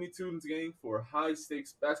of the Looney Tunes gang for a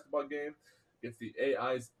high-stakes basketball game against the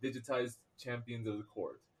AI's digitized champions of the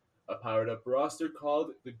court, a powered-up roster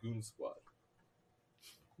called the Goon Squad.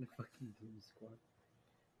 The fucking Goon Squad.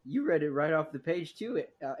 You read it right off the page too,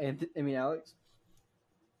 Alex.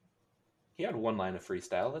 He had 1 line of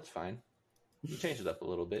freestyle. That's fine. You changed it up a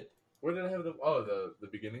little bit. Where did I have them? Oh, the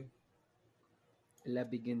beginning. La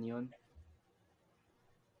Beguignon.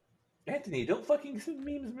 Anthony, don't fucking send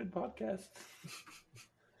memes mid-podcast.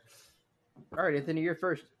 All right, Anthony, you're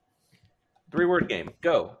first. 3-word game.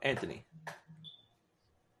 Go, Anthony.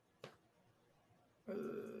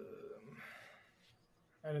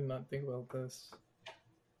 I did not think about this.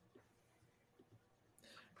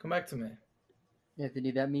 Come back to me.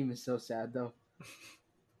 Anthony, that meme is so sad though.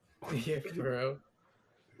 Yeah, bro.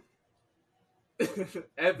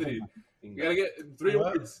 Anthony, you gotta get 3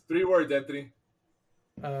 What? words. 3 words, Anthony.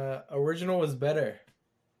 Original was better.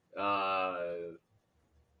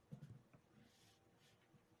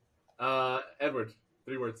 Edward,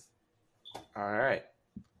 3 words. All right.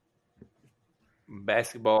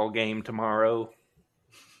 Basketball game tomorrow.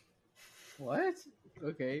 What?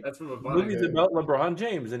 Okay. That's from a The Vine. movie's about LeBron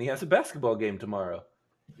James, and he has a basketball game tomorrow.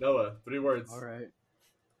 Noah, 3 words. All right.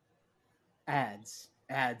 Ads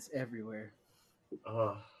everywhere.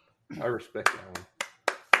 I respect that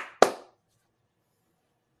one.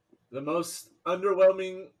 The most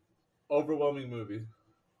underwhelming, overwhelming movie.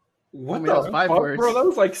 What mean, the that was 5 fuck, words. bro? That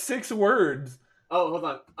was like 6 words. Oh, hold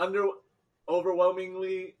on.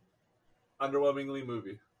 Overwhelmingly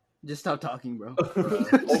movie. Just stop talking, bro.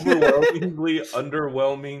 Overwhelmingly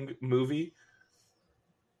underwhelming movie.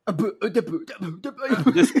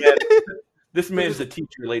 This man's a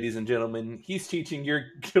teacher, ladies and gentlemen. He's teaching your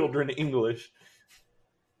children English.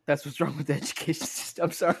 That's what's wrong with the education system.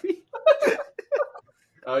 I'm sorry.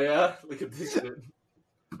 Oh yeah? Look at this shit.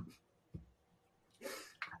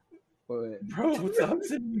 Wait. Bro, what's up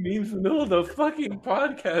sending memes in the middle of the fucking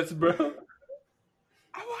podcast, bro?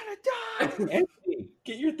 I want to die. Anthony,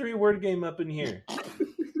 get your 3-word game up in here.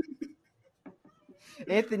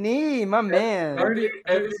 Anthony, my man. Anthony,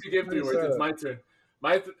 you gave 3 words. It's my turn.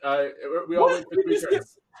 We all went for 3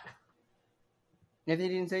 turns. Anthony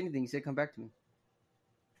didn't say anything. He said, "Come back to me."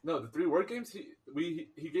 No, the 3-word games.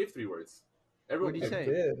 He gave 3 words. Everyone. What'd he say?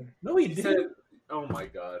 Did. No, he He didn't. said, "Oh my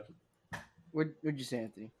god." What'd you say,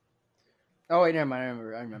 Anthony? Oh wait, never mind. I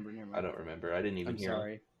remember. Never mind. I don't remember. I didn't even I'm hear him.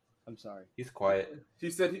 sorry. I'm sorry. He's quiet. He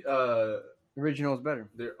said Original is better.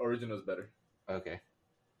 the original is better. Okay.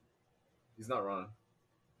 He's not wrong.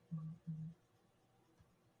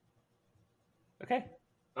 Okay.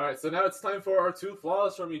 All right, so now it's time for our 2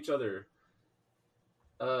 flaws from each other.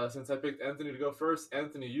 Since I picked Anthony to go first,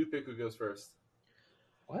 Anthony, you pick who goes first.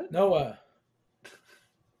 What? Noah.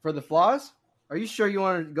 For the flaws, are you sure you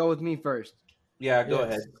want to go with me first? Yeah, go Yes.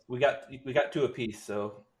 ahead. We got 2 apiece,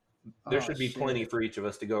 so there Oh, should be shit. plenty for each of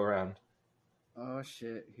us to go around. Oh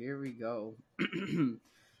shit! Here we go.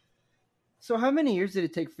 So, how many years did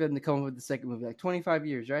it take for them to come up with the second movie? Like 25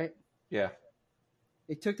 years, right? Yeah.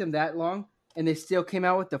 It took them that long, and they still came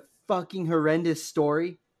out with the fucking horrendous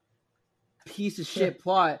story. Piece of shit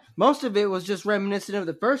plot. Most of it was just reminiscent of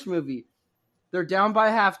the first movie. They're down by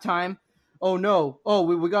halftime. Oh no! Oh,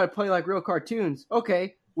 we got to play like real cartoons.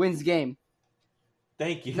 Okay, wins game.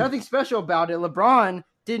 Thank you. Nothing special about it. LeBron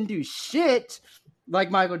didn't do shit like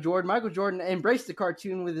Michael Jordan. Michael Jordan embraced the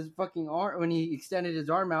cartoon with his fucking arm when he extended his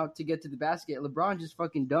arm out to get to the basket. LeBron just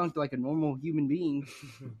fucking dunked like a normal human being.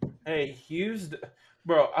 Hey, Hughes,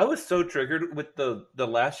 bro, I was so triggered with the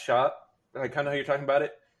last shot. I kind of how you're talking about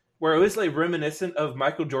it, where it was like reminiscent of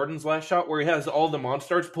Michael Jordan's last shot, where he has all the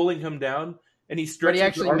monsters pulling him down, and he But stretches he his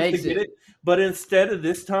actually arms to makes get it. it. But instead of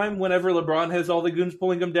this time, whenever LeBron has all the goons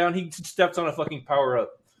pulling him down, he steps on a fucking power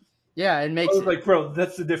up. Yeah, and I makes was it. like, bro,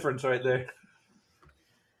 that's the difference right there.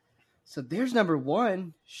 So there's number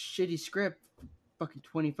one shitty script. Fucking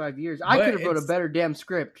 25 years. I But could have wrote a it's- better damn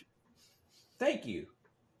script. Thank you.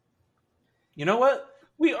 You know what?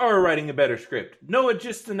 We are writing a better script. Noah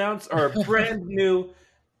just announced our brand new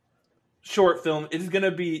short film. It is going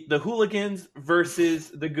to be the Hooligans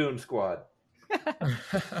versus the Goon Squad.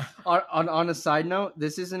 On a side note,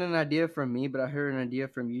 this isn't an idea from me, but I heard an idea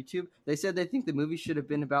from YouTube. They said they think the movie should have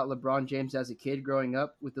been about LeBron James as a kid growing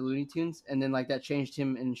up with the Looney Tunes, and then like that changed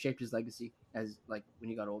him and shaped his legacy as like when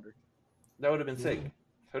he got older. That would have been sick.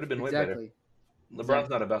 That would have been way Exactly. better. LeBron's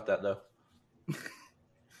not about that, though.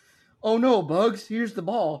 Oh no, Bugs! Here's the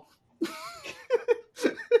ball.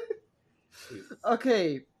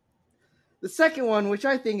 Okay, the second one, which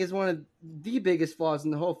I think is one of the biggest flaws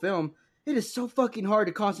in the whole film, it is so fucking hard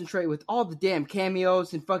to concentrate with all the damn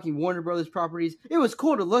cameos and fucking Warner Brothers properties. It was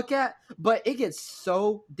cool to look at, but it gets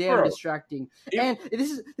so damn Bro, distracting. And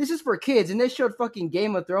this is for kids, and they showed fucking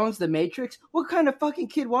Game of Thrones, The Matrix. What kind of fucking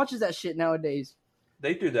kid watches that shit nowadays?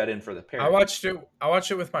 They threw that in for the I parents.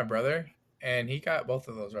 watched it with my brother, and he got both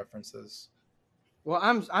of those references. Well,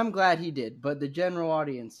 I'm glad he did, but the general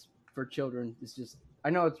audience for children is just. I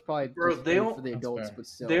know it's probably Bro, just they aimed don't- for the That's adults, fair. but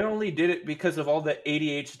still. They only did it because of all the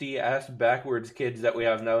ADHD ass backwards kids that we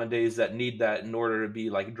have nowadays that need that in order to be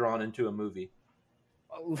like drawn into a movie.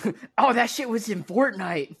 Oh, that shit was in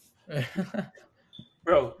Fortnite.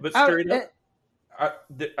 Bro, but straight up,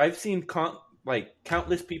 I've seen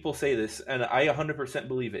countless people say this, and I 100%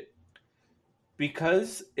 believe it.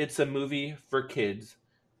 Because it's a movie for kids,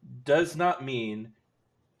 does not mean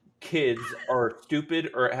kids are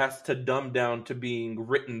stupid or it has to dumb down to being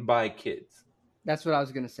written by kids. That's what I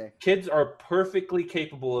was gonna say. Kids are perfectly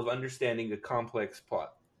capable of understanding a complex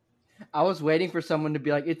plot. I was waiting for someone to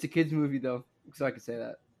be like, "It's a kids movie, though," so I could say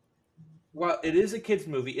that. While it is a kids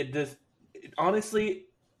movie, honestly,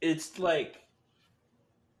 it's like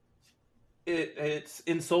it's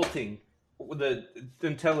insulting the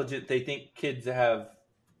intelligent they think kids have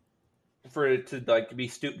for it to like be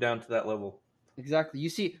stooped down to that level. Exactly. You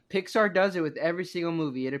see, Pixar does it with every single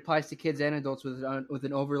movie. It applies to kids and adults with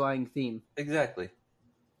an overlying theme. Exactly.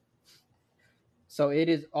 So it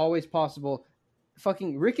is always possible.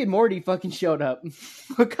 Fucking Rick and Morty fucking showed up.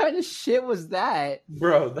 What kind of shit was that?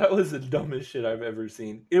 Bro, that was the dumbest shit I've ever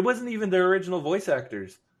seen. It wasn't even their original voice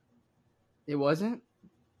actors. It wasn't?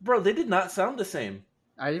 Bro, they did not sound the same.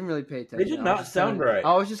 I didn't really pay attention. They did I was not just sound kinda- right.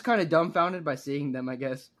 I was just kind of dumbfounded by seeing them, I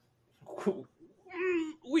guess.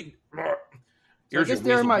 Here's guess your they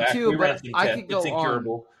were weasel my back. two, We ran but some I tests. could go It's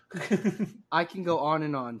incurable. I can go on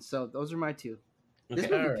and on. So those are my two. This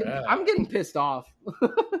Okay. movie, Alright. I'm getting pissed off.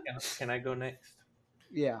 Can I go next?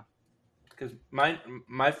 Yeah. Because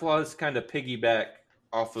my flaws kind of piggyback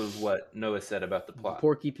off of what Noah said about the plot.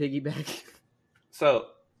 Porky piggyback. So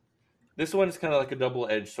this one is kind of like a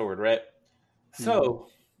double-edged sword, right? So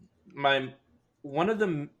one of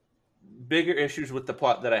the bigger issues with the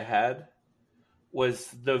plot that I had was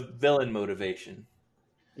the villain motivation.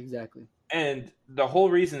 Exactly. And the whole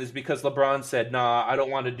reason is because LeBron said, "Nah, I don't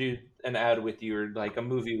want to do an ad with you or like a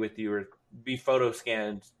movie with you or be photo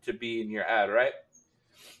scanned to be in your ad," right?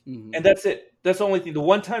 Mhm. And that's it. That's the only thing. The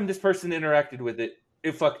one time this person interacted with it,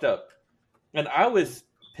 it fucked up. And I was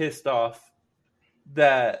pissed off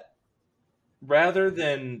that rather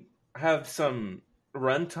than have some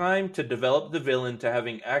runtime to develop the villain to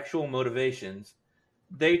having actual motivations,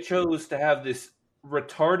 they chose to have this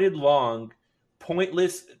retarded long,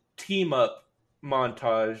 pointless team up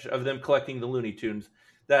montage of them collecting the Looney Tunes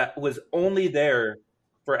that was only there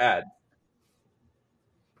for ad.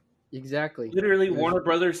 Exactly. Literally, Warner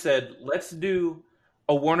Brothers said, "Let's do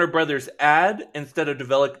a Warner Brothers ad instead of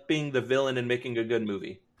developing the villain and making a good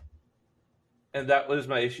movie." And that was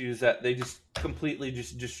my issue, is that they just completely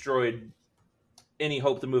just destroyed any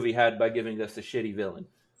hope the movie had by giving us a shitty villain.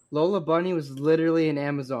 Lola Bunny was literally an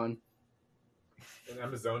Amazon. An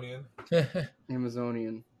Amazonian.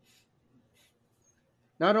 Amazonian.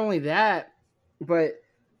 Not only that, but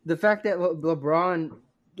the fact that LeBron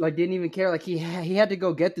like didn't even care. Like he had to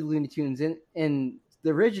go get the Looney Tunes, and the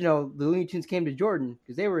original the Looney Tunes came to Jordan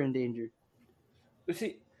because they were in danger. But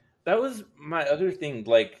see, that was my other thing.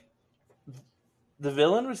 Like, the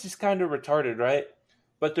villain was just kind of retarded, right?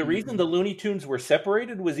 But the reason the Looney Tunes were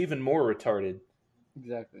separated was even more retarded.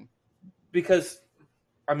 Exactly. Because,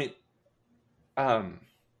 I mean,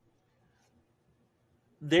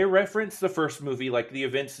 they reference the first movie like the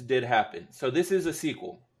events did happen. So this is a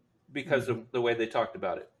sequel because of the way they talked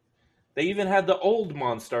about it. They even had the old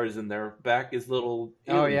Monstars in there back as little.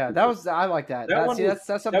 Oh alien yeah, creatures. I like that. That one was-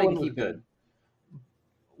 That's something one to was keep good. in.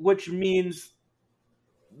 Which means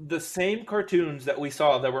the same cartoons that we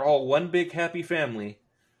saw that were all one big happy family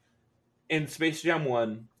in Space Jam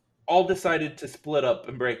 1 all decided to split up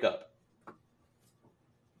and break up.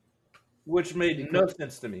 Which made no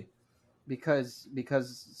sense to me. Because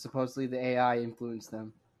supposedly the AI influenced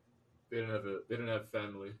them. They didn't have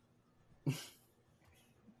family.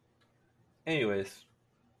 Anyways,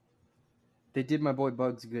 They did my boy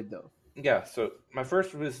Bugs good though. yeah, so my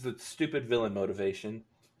first was the stupid villain motivation.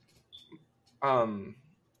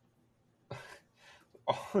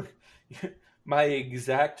 My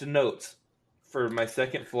exact notes for my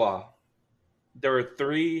second flaw. There are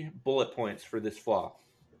 3 bullet points for this flaw.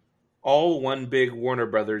 All one big Warner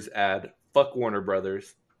Brothers ad. Fuck Warner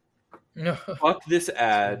Brothers. Fuck this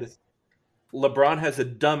ad. LeBron has a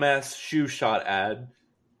dumbass shoe shot ad.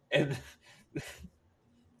 And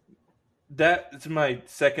that's my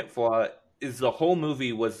second flaw, is the whole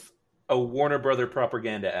movie was a Warner Brother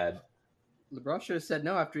propaganda ad. LeBron should have said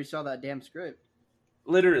no after he saw that damn script.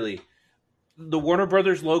 Literally. The Warner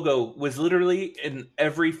Brothers logo was literally in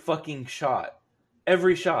every fucking shot.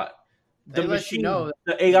 Every shot. The They let machine, you know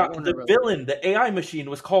the AI, Warner the Brothers. villain, the AI machine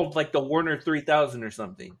was called like the Warner 3000 or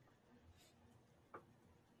something.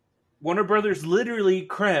 Warner Brothers literally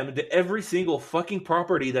crammed every single fucking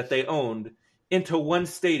property that they owned into one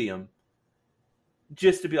stadium.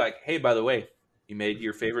 Just to be like, hey, by the way, you made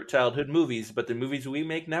your favorite childhood movies, but the movies we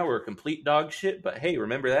make now are complete dog shit. But hey,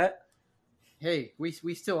 remember that? Hey, we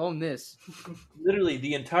still own this. Literally,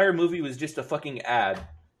 the entire movie was just a fucking ad.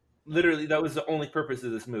 Literally, that was the only purpose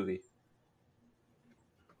of this movie.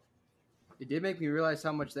 It did make me realize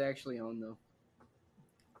how much they actually own though.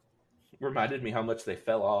 Reminded me how much they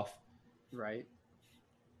fell off. Right.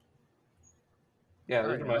 Yeah,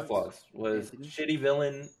 those Alright, are my Alex. flaws. Was Anthony? shitty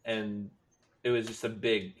villain, and it was just a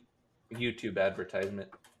big YouTube advertisement.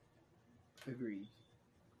 Agreed.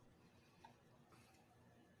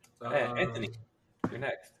 Hey, Anthony, you're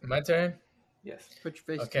next. My turn? Yes. Put your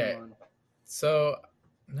face Okay. on. So,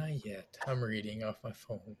 not yet. I'm reading off my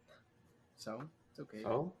phone. So it's okay.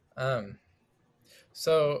 Oh,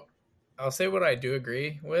 So I'll say what I do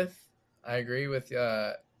agree with. I agree with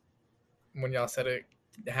when y'all said it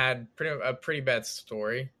had a pretty bad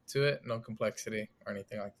story to it, no complexity or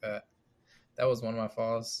anything like that. That was one of my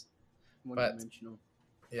flaws. One but- dimensional.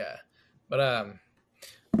 Yeah. But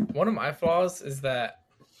one of my flaws is that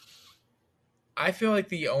I feel like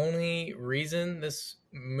the only reason this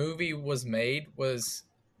movie was made was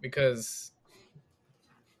because,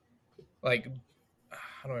 like,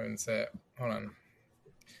 how do I even say it? Hold on.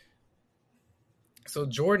 So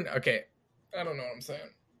Jordan, okay, I don't know what I'm saying.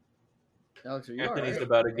 Alex, are you Anthony's alright?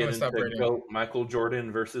 about to I'm get gonna stop into reading. GOAT Michael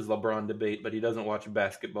Jordan versus LeBron debate, but he doesn't watch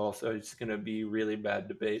basketball, so it's going to be really bad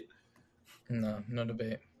debate. No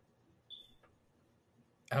debate.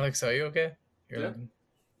 Alex, are you okay? Yeah.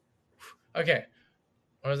 Okay.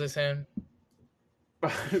 What was I saying?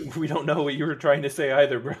 We don't know what you were trying to say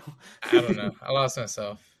either, bro. I don't know. I lost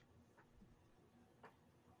myself.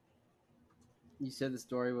 You said the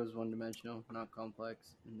story was one dimensional, not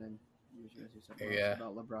complex, and then you were going to say something Yeah. else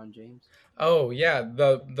about LeBron James. Oh yeah,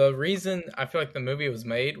 the reason I feel like the movie was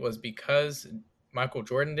made was because Michael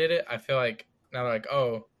Jordan did it. I feel like now they're like,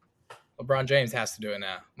 oh, LeBron James has to do it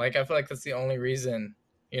now. Like I feel like that's the only reason,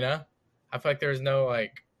 you know? I feel like there's no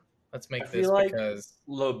like, let's make I this feel like because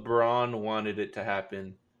LeBron wanted it to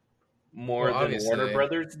happen more Well, than obviously. Warner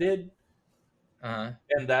Brothers did. uh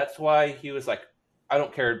And that's why he was like, I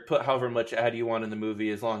don't care, put however much ad you want in the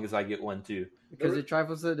movie as long as I get one too. Because it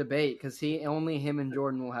trifles the debate, because only him and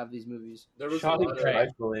Jordan will have these movies. There was a Shotty lot of Right.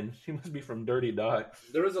 trifling. He must be from Dirty Dogs.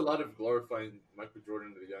 there was a lot of glorifying Michael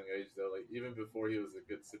Jordan at a young age though. Like even before he was a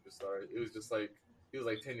good superstar, it was just like he was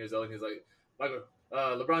like 10 years old and he's like, Michael,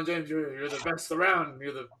 LeBron James, you're the best around.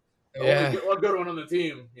 You're the yeah. only good one on the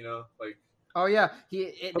team. You know, like Oh yeah, But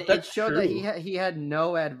it that's showed that true. he had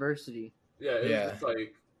no adversity. yeah, it Yeah. was just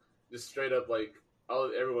like just straight up like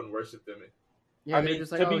everyone worshipped him. Yeah, I they're mean,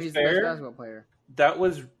 just like, to oh, be he's the best fair, basketball player. That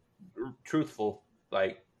was truthful.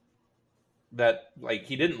 Like, that, like,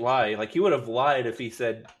 he didn't lie. Like, he would have lied if he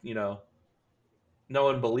said, you know, no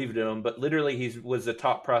one believed in him. But literally, he was a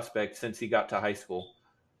top prospect since he got to high school.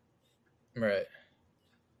 Right.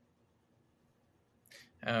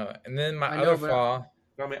 Oh, and then my I know, other but- flaw.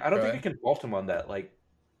 I mean, I don't Go think ahead. you can fault him on that. Like,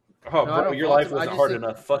 oh, No, I bro, don't your fault life him. I wasn't just hard think-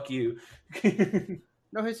 enough. Fuck you.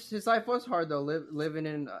 No, his life was hard though. Living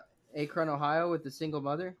in Akron, Ohio, with a single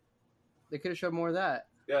mother, they could have showed more of that.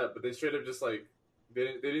 Yeah, but they straight up just like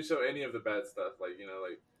they didn't show any of the bad stuff. Like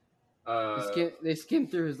They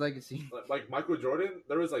skimmed through his legacy. like Michael Jordan.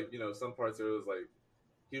 There was like some parts where it was like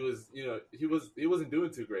he wasn't doing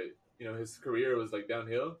too great. His career was like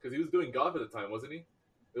downhill because he was doing golf at the time, wasn't he?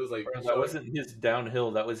 It was like Bro, that wasn't his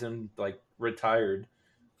downhill. That was him like retired.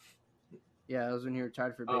 Yeah, that was when he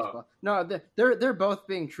retired for baseball. No, they're both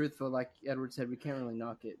being truthful. Like Edward said, we can't really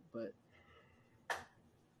knock it, but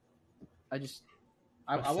I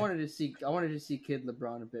wanted to see Kid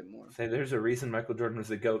LeBron a bit more. Say, there's a reason Michael Jordan was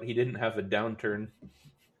the GOAT. He didn't have a downturn.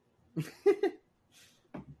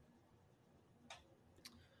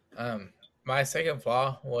 My second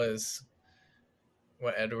flaw was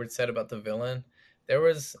what Edward said about the villain. There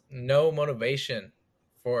was no motivation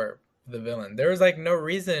for the villain. There was like no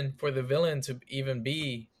reason for the villain to even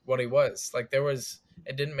be what he was. Like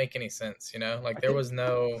it didn't make any sense, Like there was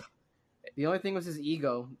no. The only thing was his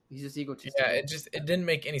ego. He's just egotistical. Yeah, it didn't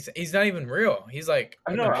make any sense. He's not even real. He's like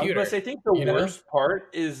a computer. I think the worst part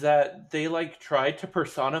is that they like tried to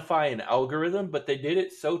personify an algorithm, but they did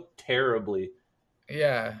it so terribly.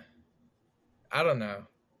 Yeah. I don't know.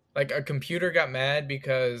 Like a computer got mad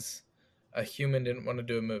because a human didn't want to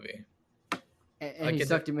do a movie. And like he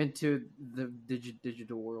sucked him into the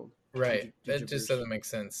digital world. Right. That just doesn't make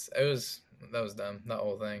sense. That was dumb, that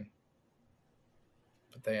whole thing.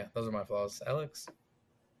 But yeah, those are my flaws. Alex?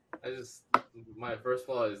 My first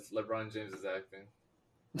flaw is LeBron James's acting.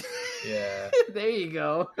 Yeah. There you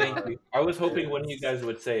go. Thank you. I was hoping one of you guys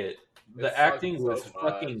would say it. The acting was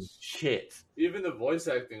fucking shit. Even the voice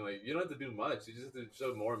acting, like, you don't have to do much. You just have to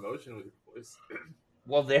show more emotion with your voice.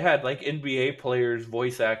 Well, they had like NBA players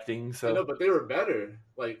voice acting, so I know, but they were better.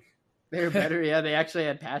 Like they were better. Yeah, they actually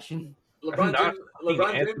had passion.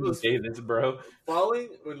 LeBron James was Davis, bro. Falling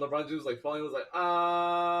when LeBron James was like falling was like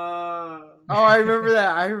ah. Oh, I remember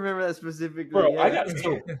that. I remember that specifically. Bro, yeah. I got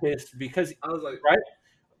so pissed because I was like, right,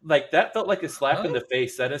 like that felt like a slap in the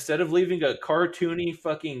face. That instead of leaving a cartoony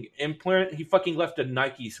fucking imprint, he fucking left a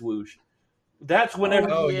Nike swoosh. That's whenever.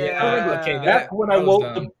 Oh yeah. Okay, that's when I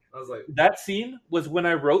wrote the. I was like, that scene was when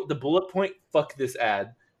I wrote the bullet point. Fuck this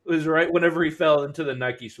ad. It was right whenever he fell into the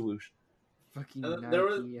Nike swoosh. Fucking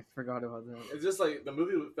Nike. I forgot about that. It's just like the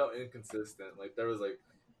movie felt inconsistent. Like there was like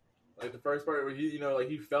the first part where he like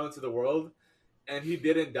he fell into the world and he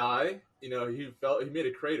didn't die. He made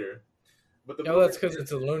a crater. But that's because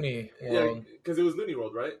it's a Looney World. Yeah, because it was Looney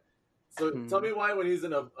World, right? So tell me why when he's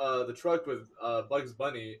in the truck with Bugs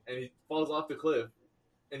Bunny and he falls off the cliff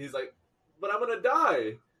and he's like, "But I'm gonna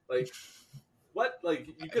die." Like what? Like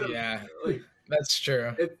you could have. Yeah. Like that's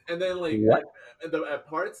true. And then like what? At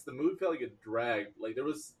parts the movie felt like it dragged. Like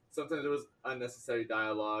sometimes there was unnecessary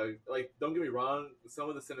dialogue. Like don't get me wrong, some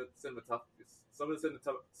of the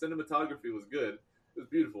cinematography was good. It was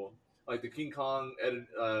beautiful. Like the King Kong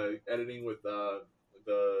editing with the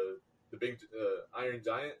big Iron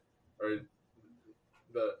Giant or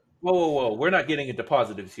the. Whoa! We're not getting into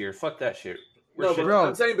positives here. Fuck that shit. No, but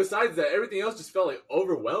I'm saying besides that, everything else just felt like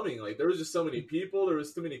overwhelming. Like there was just so many people, there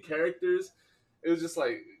was too many characters. It was just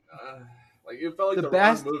like it felt like the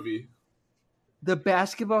wrong movie. The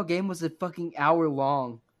basketball game was a fucking hour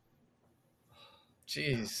long.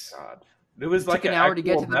 Jeez, God. It was like an hour to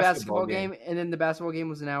get to the basketball game, and then the basketball game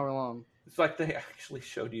was an hour long. It's like they actually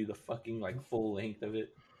showed you the fucking like full length of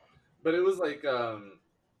it. But it was like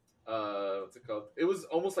what's it called? It was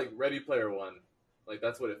almost like Ready Player One. Like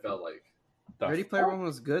that's what it felt like. Ready Player One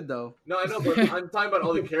was good though. No, I know, but I'm talking about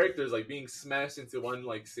all the characters like being smashed into one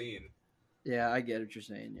like scene. Yeah, I get what you're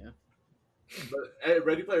saying. Yeah, but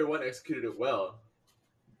Ready Player One executed it well.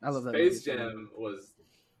 I love that. Space Jam was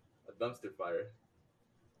a dumpster fire.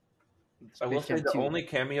 I will say the only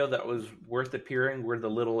cameo that was worth appearing were the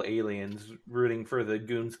little aliens rooting for the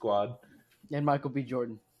Goon Squad. And Michael B.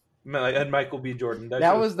 Jordan. And Michael B. Jordan.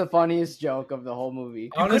 That was the funniest joke of the whole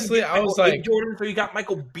movie. Honestly, I was like, Jordan, so you got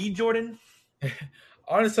Michael B. Jordan?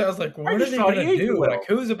 Honestly, I was like, what are they going to do? Like,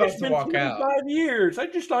 who's about to walk out? 5 years. I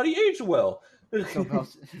just thought he aged well.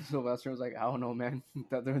 Sylvester was like, I don't know, man. I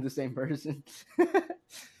thought they were the same person.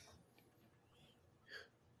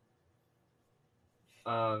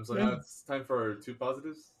 So now it's time for two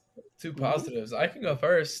positives. Two positives. I can go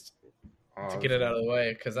first to get it out of the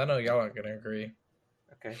way because I know y'all aren't going to agree.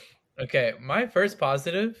 Okay. My first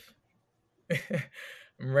positive.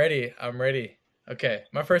 I'm ready. Okay.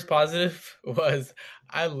 My first positive was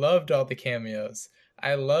I loved all the cameos.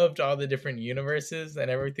 I loved all the different universes and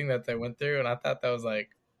everything that they went through, and I thought that was like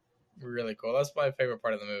really cool. That's my favorite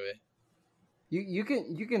part of the movie.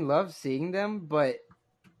 You can love seeing them, but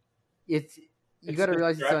you got to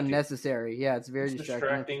realize it's distracting. unnecessary. Yeah, it's very It's distracting.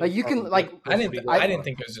 distracting Like you can from like what's I supposed to didn't. be I going didn't on.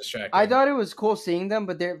 think it was distracting. I thought it was cool seeing them,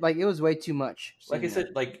 but they're like it was way too much. Like I seeing said,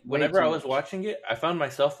 them. like Way whenever too I was much. watching it, I found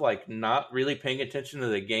myself like not really paying attention to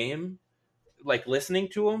the game, like listening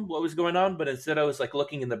to them, what was going on, but instead I was like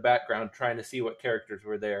looking in the background trying to see what characters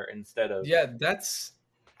were there instead of. Yeah, that's.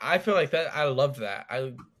 I feel like that. I loved that.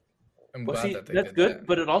 I'm Well, glad see, that they that's did good, that.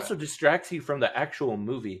 but it also distracts you from the actual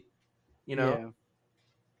movie. You know, Yeah.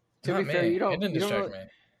 To Not be fair, me. you It don't. didn't You don't distract really, me.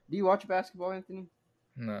 do you watch basketball, Anthony?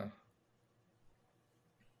 No.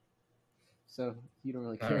 So you don't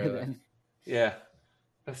really Not care really. then. yeah.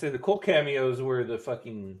 I say the cool cameos were the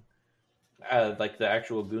fucking, like the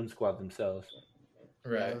actual Goon Squad themselves.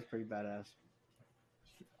 Yeah, Right. that was pretty badass.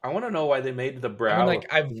 I want to know why they made the I brow. mean,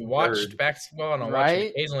 like I've fucking watched bird. basketball and I watch Right? it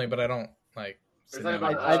occasionally, but I don't like. We're sit talking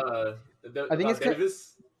down about and watch I think about it's 'cause- Davis.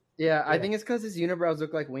 Yeah, I Yeah. think it's because his unibrows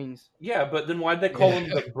look like wings. Yeah, but then why'd they call Yeah. him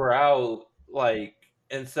the brow, like,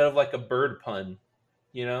 instead of like a bird pun?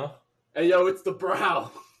 You know? Hey yo, it's the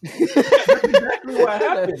brow. Exactly what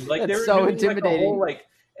happened. Like, they That's were so doing, intimidating. Like, a whole, like,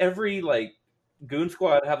 every, like, Goon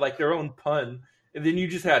Squad had, like, their own pun. And then you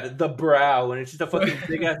just had the brow, and it's just a fucking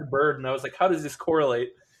big ass bird. And I was like, how does this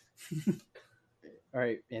correlate? All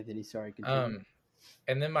right, Anthony. Sorry. Continue.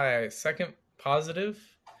 And then my second positive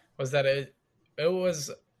was that it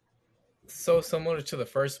was so similar to the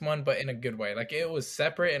first one, but in a good way. Like it was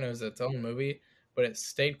separate and it was its own movie, but it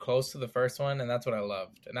stayed close to the first one, and that's what I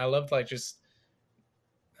loved. And I loved like just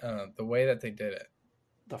the way that they did it.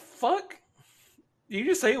 The fuck? Did you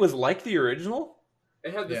just say it was like the original?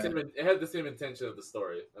 It had the Yeah. same. It had the same intention of the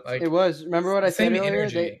story. That's Like- It was. Remember what I said Same earlier?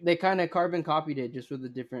 energy. They kind of carbon copied it just with a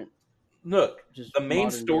different. Look, Just the main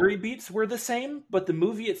modern story day. beats were the same, but the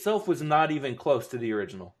movie itself was not even close to the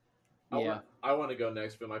original. Yeah. I want to go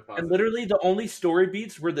next for my positive. And literally, the only story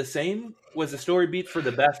beats were the same. Was the story beats for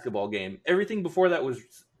the basketball game. Everything before that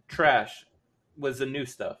was trash. Was the new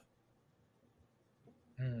stuff.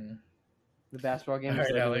 Hmm. The basketball game. All is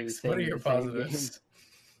right, literally Alex, the what are same- your the same positives?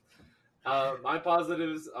 My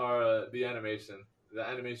positives are the animation. The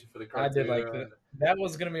animation for the I cartoon. did like that. That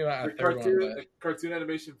was gonna be my The third cartoon, one, the cartoon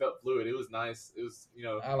animation felt fluid. It was nice. It was,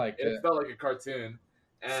 but I liked it it. felt like a cartoon.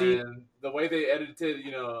 And See- the way they edited,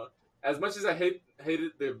 as much as I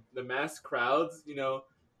hated the mass crowds,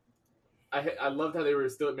 I loved how they were they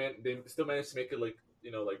still managed to make it like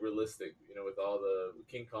realistic, with all the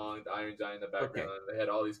King Kong, the Iron Giant in the background. They had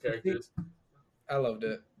all these characters. I loved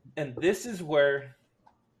it. And this is where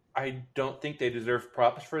I don't think they deserve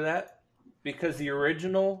props for that. Because the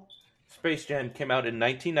original Space Jam came out in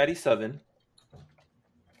 1997.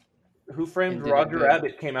 Who Framed And did it Roger good.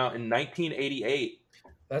 Rabbit came out in 1988.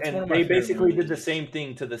 That's one And of my they favorite basically did the movies. same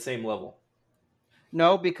thing to the same level.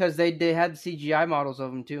 No, because they had CGI models of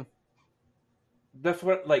them too. That's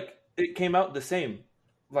what, like, it came out the same.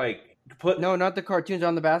 Like, No, not the cartoons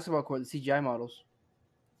on the basketball court. The CGI models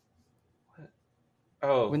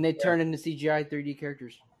Oh. when they turn into CGI 3D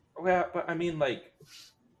characters. Yeah, but I mean, like,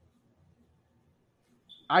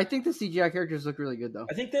 I think the CGI characters look really good though.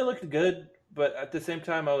 I think they looked good, but at the same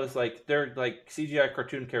time, I was like, they're like CGI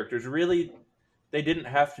cartoon characters. Really, they didn't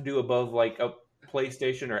have to do above like a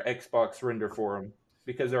PlayStation or Xbox render for them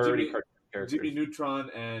because they're already Jimmy- cartoon characters. Jimmy Neutron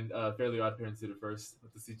and Fairly Odd Parents did it first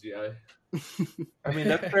with the CGI. I mean,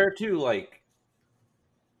 that's fair too. Like,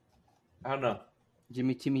 I don't know.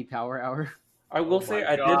 Jimmy Timmy Power Hour. I will Oh say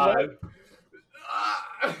my I God.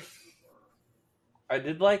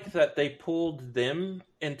 did like that they pulled them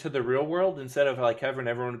into the real world instead of like having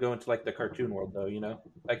everyone go into like the cartoon world, though. You know,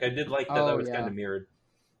 like I did like that. Oh, That was yeah. kind of mirrored.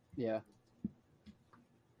 Yeah.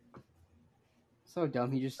 So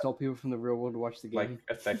dumb. He just told people from the real world to watch the game. Like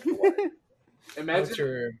effect-wise. What's Imagine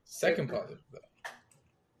your second positive, though?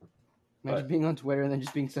 Imagine being on Twitter and then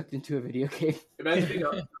just being sucked into a video game.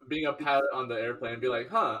 being a pilot on the airplane and be like,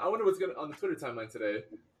 "Huh, I wonder what's going on the Twitter timeline today,"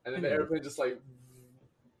 and then the airplane just like.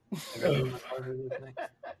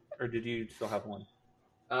 Or did you still have one?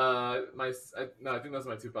 I think those are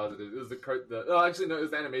my two positives. It was it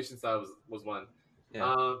was the animation style was one.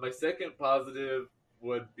 Yeah. My second positive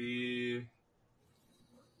would be,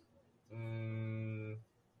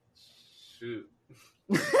 shoot.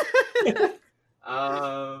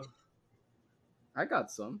 I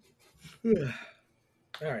got some. All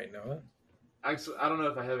right, Noah. Actually, I don't know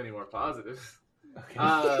if I have any more positives.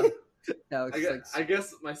 Okay. Alex, I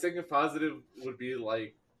guess my second positive would be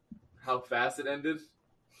like how fast it ended.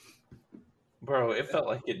 Bro, it felt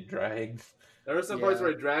like it dragged. There were some parts Yeah.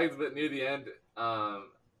 where it dragged, but near the end,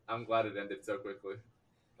 I'm glad it ended so quickly.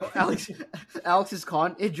 Alex's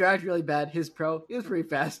con, it dragged really bad. His pro, it was pretty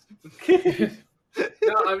fast.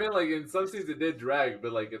 No, I mean like in some scenes it did drag,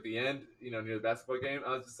 but like at the end, near the basketball game,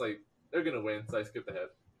 I was just like, they're gonna win, so I skipped ahead.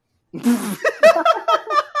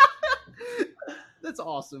 That's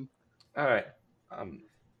awesome. All right.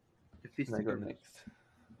 If Can I go next?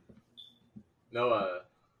 No,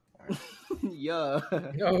 Yeah.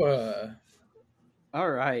 No, All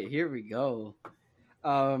right, here we go.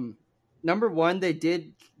 Number one, they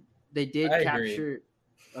did I agree. capture.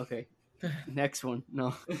 Okay, next one.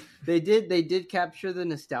 No, they did capture the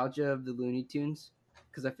nostalgia of the Looney Tunes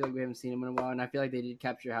because I feel like we haven't seen them in a while, and I feel like they did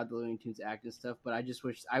capture how the Looney Tunes act and stuff. But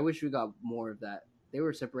I wish we got more of that. They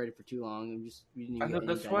were separated for too long, and we didn't I even know, get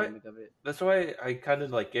any that's why- dynamic of it. That's why I kind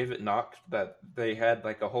of like gave it knocked that they had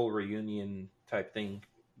like a whole reunion type thing,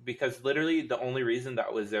 because literally the only reason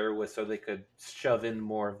that was there was so they could shove in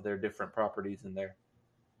more of their different properties in there.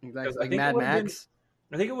 Like I like think Mad it would've been- Max.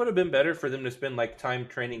 I think it would have been better for them to spend like time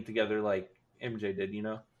training together, like MJ did. I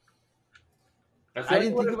feel I like didn't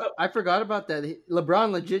it would've think about. I forgot about that.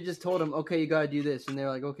 LeBron legit just told him, "Okay, you gotta do this," and they're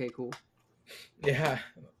like, "Okay, cool." Yeah.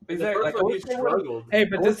 the exactly. first Like, one he struggled. Hey,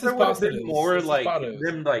 but this is there would have positive. been more This is like positives.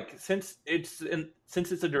 them, like since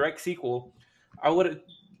it's a direct sequel, I would have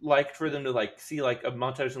liked for them to like see like a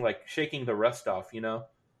montage and like shaking the rust off.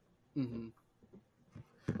 Mm-hmm.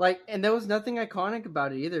 Like, and there was nothing iconic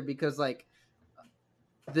about it either because like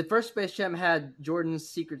the first Space Jam had Jordan's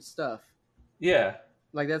secret stuff. Yeah.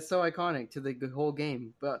 Like that's so iconic to the whole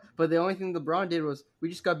game. But the only thing LeBron did was we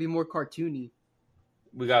just gotta be more cartoony.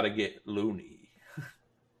 We gotta get loony.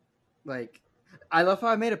 Like, I love how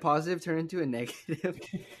I made a positive turn into a negative.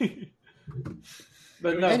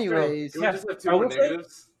 But no, Anyways, Can we just have two I more will say-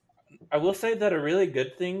 negatives? I will say that a really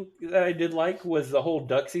good thing that I did like was the whole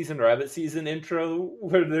duck season, rabbit season intro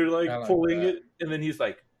where they're like I like pulling that. it, and then he's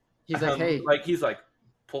like, hey,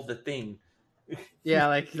 pull the thing.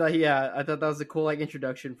 yeah, yeah. I thought that was a cool like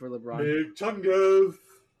introduction for LeBron. Big Chungus.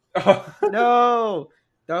 No,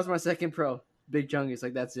 that was my second pro. Big Chungus,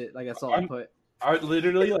 like that's it. Like that's all I put. I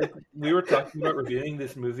literally like we were talking about reviewing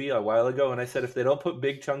this movie a while ago, and I said if they don't put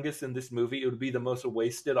Big Chungus in this movie, it would be the most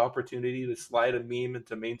wasted opportunity to slide a meme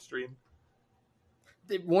into mainstream.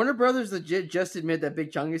 Warner Brothers legit just admit that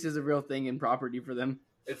Big Chungus is a real thing and property for them.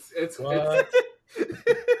 It's What?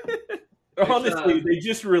 Honestly, they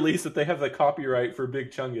just released that they have the copyright for Big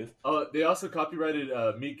Chungus. Oh, they also copyrighted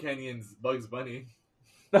Meat Canyon's Bugs Bunny.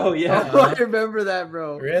 Oh yeah, Oh, I remember that,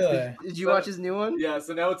 bro. Really? Did you watch his new one? Yeah,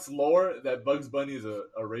 so now it's lore that Bugs Bunny is a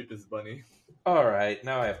rapist bunny. all right.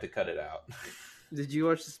 Now I have to cut it out. Did you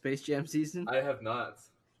watch the Space Jam season? I have not.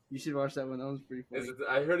 You should watch that one. That was pretty funny.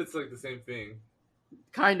 I heard it's like the same thing.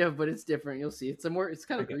 Kind of, but it's different. You'll see. It's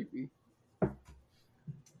kind of Okay. creepy.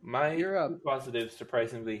 My You're up. two positives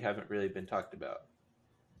surprisingly haven't really been talked about.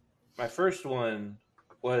 My first one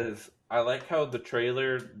was I like how the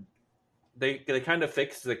trailer they kind of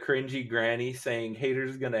fixed the cringy granny saying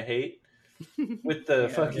haters gonna hate with the Yeah.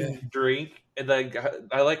 fucking drink, and like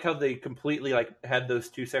I like how they completely like had those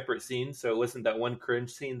two separate scenes, so it wasn't that one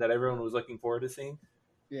cringe scene that everyone was looking forward to seeing.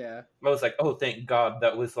 Yeah, I was like, oh, thank God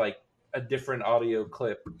that was like a different audio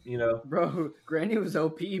clip, bro. Granny was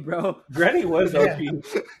OP, bro. Granny was Yeah. OP.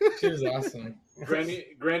 She was awesome.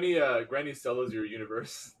 Granny solos your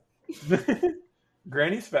universe.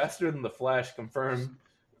 Granny's faster than the Flash, confirmed.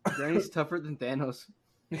 Granny's tougher than Thanos.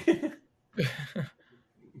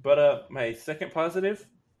 But my second positive,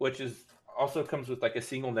 which is also comes with like a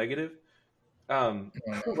single negative, like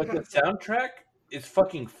the soundtrack is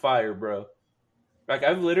fucking fire, bro. Like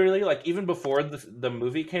I've literally like even before the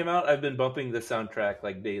movie came out, I've been bumping the soundtrack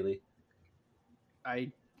like daily.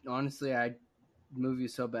 I honestly, the movie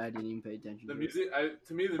was so bad I didn't even pay attention. The to music,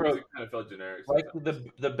 to me, the Bro, music kind of felt generic. Like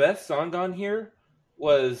the best song on here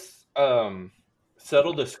was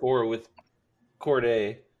 "Settle the Score" with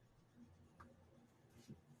Corday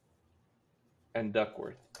and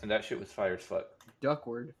Duckworth, and that shit was fire as fuck.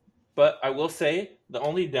 Duckward. But I will say the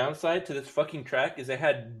only downside to this fucking track is it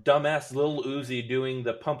had dumbass Lil Uzi doing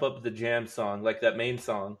the "Pump Up the Jam" song, like that main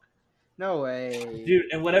song, No way, dude.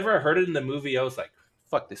 And whenever I heard it in the movie, I was like,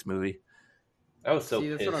 "Fuck this movie." I was so See,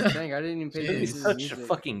 that's pissed. what I'm saying. I didn't even pay He's attention to the such music. a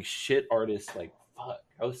fucking shit artist. Like, fuck.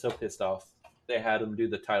 I was so pissed off. They had him do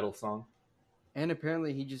the title song. And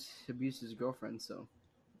apparently, he just abused his girlfriend. So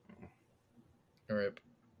Rip.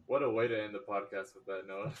 What a way to end the podcast with that,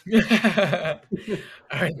 Noah.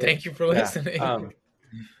 All right, thank you for listening.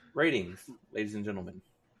 Ratings, ladies and gentlemen.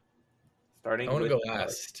 Starting I want to with go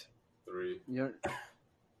Alex. last. 3. you want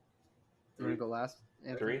to go last?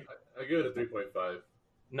 Anthony? 3? I give it a 3.5.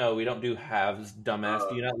 No, we don't do halves, dumbass.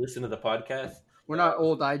 Do you not listen to the podcast? We're not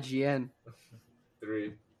old IGN.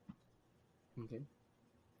 3. Okay.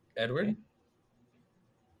 Edward?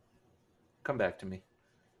 Come back to me.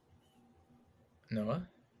 Noah?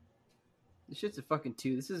 This shit's a fucking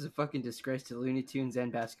 2. This is a fucking disgrace to Looney Tunes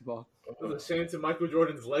and basketball. It was a shame to Michael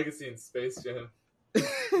Jordan's legacy in Space Jam.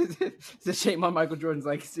 It's a shame on Michael Jordan's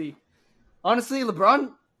legacy. Honestly,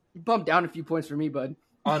 LeBron, you bumped down a few points for me, bud.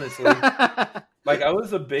 Honestly, like I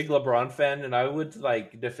was a big LeBron fan, and I would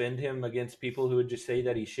like defend him against people who would just say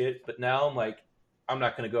that he's shit. But now I'm like, I'm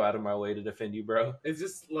not gonna go out of my way to defend you, bro. It's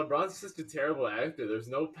just LeBron's just a terrible actor. There's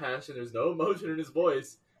no passion. There's no emotion in his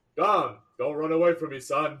voice. Dom, don't run away from me,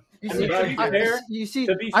 son. You To see, be fair- you see,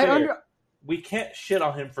 to be I fair, under. We can't shit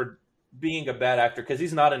on him for being a bad actor because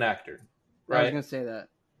he's not an actor, I was right? gonna say that.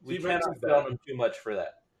 We He cannot mentions shit on that. him too much for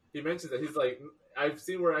that. He mentions that he's like, I've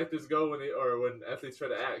seen where actors go when athletes try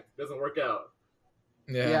to act, it doesn't work out.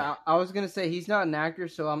 Yeah, I was gonna say he's not an actor,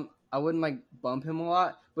 so I wouldn't like bump him a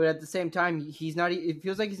lot. But at the same time, he's not. It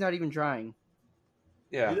feels like he's not even trying.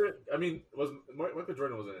 Yeah. Michael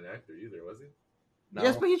Jordan wasn't an actor either, was he? No.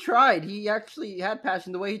 Yes, but he tried. He actually had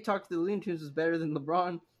passion. The way he talked to the Looney Tunes was better than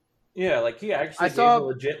LeBron. Yeah, like he actually I gave saw- a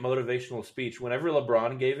legit motivational speech. Whenever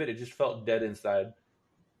LeBron gave it, it just felt dead inside.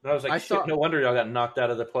 And I was like, I shit, saw- no wonder y'all got knocked out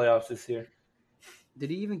of the playoffs this year. Did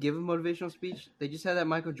he even give a motivational speech? They just had that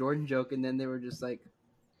Michael Jordan joke, and then they were just like,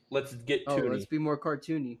 Let's get "Oh, Tooney. let's be more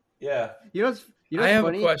cartoony." Yeah. You know what's I have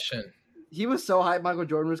funny? a question. He was so hyped Michael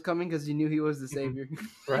Jordan was coming because he knew he was the savior.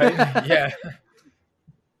 Right? Yeah.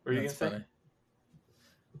 Were you That's going to say? funny.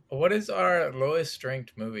 What is our lowest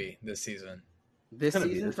ranked movie this season? This Gonna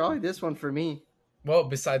be season, this probably one. this one for me. Well,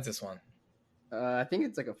 besides this one. I think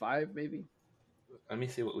it's like a 5, maybe. Let me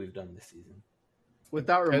see what we've done this season.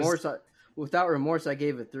 Without 'Cause- remorse, I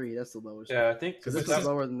gave it 3. That's the lowest. Yeah, I think Because This this is is-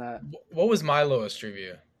 lower than that. What was my lowest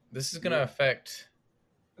review? This is going to affect...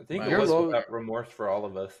 it You're was low- without remorse for all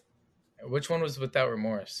of us. Which one was without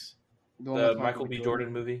remorse? The one The with Michael B.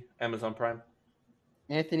 Jordan movie, Amazon Prime.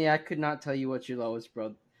 Anthony, I could not tell you what's your lowest,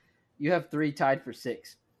 bro. You have 3 tied for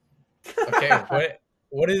 6. Okay,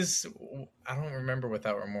 what is... I don't remember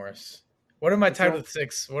without remorse. What am I tied not- with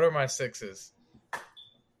 6? What are my 6s?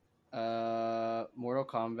 Mortal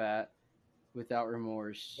Kombat, Without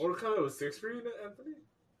Remorse, Mortal Kombat was 6 for you, Anthony?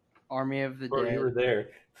 Army of the Bro, Dead. you were there.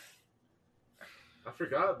 I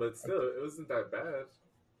forgot, but still, it wasn't that bad.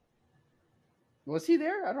 Was he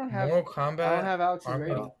there? I don't have. Mortal Kombat? I don't have Alex's Army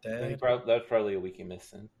rating. of the Dead? That's probably a week you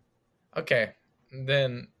missed then. Okay,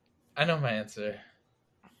 then I know my answer.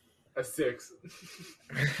 A 6.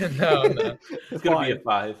 no. It's going to be a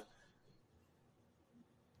 5.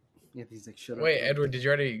 Yeah, he's like, shut up. Wait, bro. Edward, did you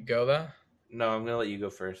already go though? No, I'm going to let you go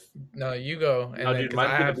first. No, you go. And No, then, dude, 'cause mine's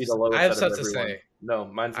I going to have, be the lowest I have out stuff of to everyone. say. No,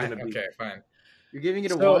 mine's going to be... Okay, fine. You're giving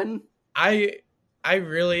it a So- 1? I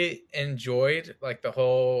really enjoyed like the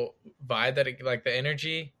whole vibe that it, like the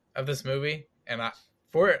energy of this movie, and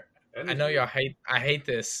I know y'all hate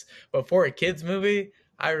this, but for a kids movie,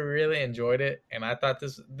 I really enjoyed it, and I thought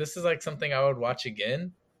this is like something I would watch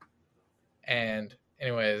again. And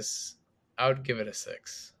anyways, I would give it a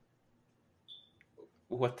 6.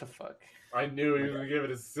 What the fuck? I knew he was going to give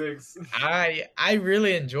it a 6. I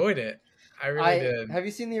really enjoyed it. I really did. Have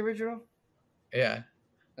you seen the original? Yeah.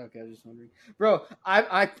 Okay, I was just wondering, bro.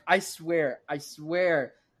 I swear,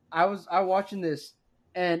 I was watching this,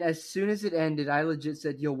 and as soon as it ended, I legit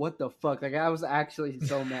said, "Yo, what the fuck?" Like I was actually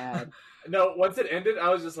so mad. No, once it ended, I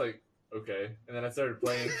was just like, okay. And then I started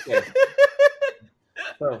playing. Yeah.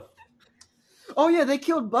 So, Oh yeah, they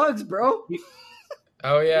killed Bugs, bro.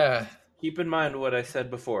 Oh yeah. keep in mind what I said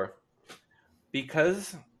before.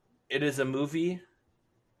 Because it is a movie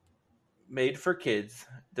made for kids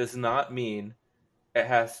does not mean it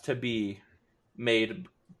has to be made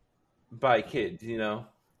by kids, you know?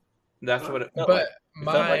 That's what it felt like. But It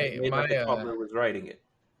felt like it made my like a toddler was writing it.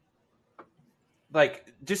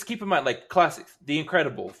 Like, just keep in mind, like, classics, The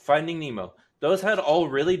Incredible, Finding Nemo. Those had all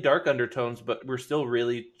really dark undertones, but were still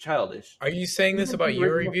really childish. Are you saying this about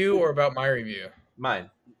your review or about my review? Mine.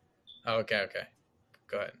 Oh, okay.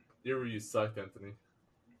 Go ahead. Your review sucked, Anthony.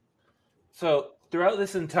 So throughout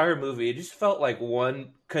this entire movie, it just felt like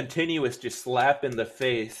one continuous just slap in the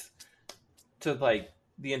face to like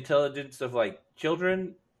the intelligence of like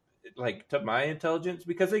children, like to my intelligence,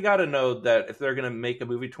 because they got to know that if they're gonna make a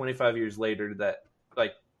movie 25 years later, that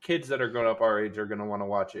like kids that are growing up our age are gonna want to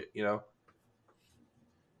watch it, you know?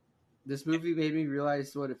 This movie made me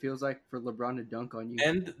realize what it feels like for LeBron to dunk on you.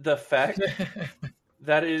 And the fact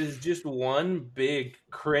that it is just one big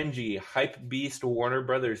cringy hype beast Warner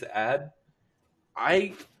Brothers ad.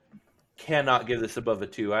 I cannot give this above a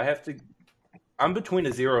 2. I'm between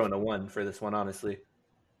a 0 and a 1 for this one, honestly.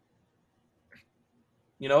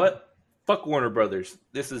 You know what? Fuck Warner Brothers.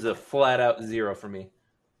 This is a flat out 0 for me.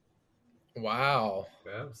 Wow.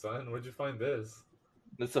 Damn, son, where'd you find this?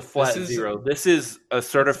 It's a flat is- 0. This is a This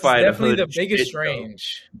is certified definitely the hood biggest shit show.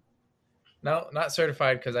 range. No, not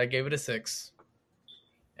certified because I gave it a 6.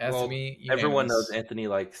 As Well, me, everyone knows unanimous. Anthony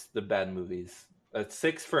likes the bad movies. A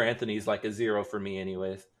 6 for Anthony is like a 0 for me,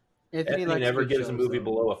 anyways. Anthony Anthony likes never good gives a shows, movie though.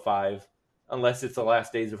 below a 5, unless it's The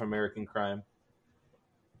Last Days of American Crime.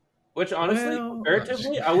 Which, honestly, Well,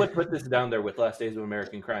 comparatively, I would put this down there with Last Days of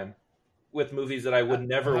American Crime, with movies that I would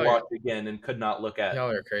never Oh, watch again and could not look at. Y'all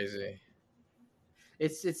are crazy.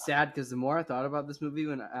 It's sad because the more I thought about this movie,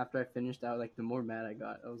 after I finished out, like the more mad I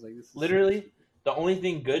got. I was like, this is Literally, the only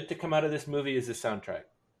thing good to come out of this movie is the soundtrack.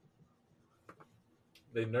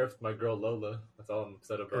 They nerfed my girl Lola. That's all I'm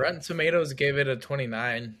upset about. Rotten Tomatoes gave it a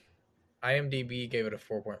 29. IMDb gave it a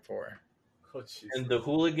 4.4. Oh, jeez. And the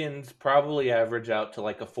Hooligans probably average out to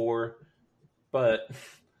like a 4, but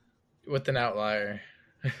With an outlier.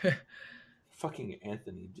 fucking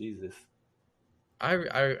Anthony, Jesus. I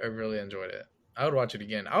really enjoyed it. I would watch it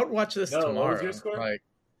again. I would watch this No, what was tomorrow. your score? Like,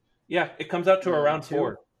 Yeah, it comes out to around 2.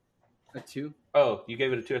 4. a 2. Oh, you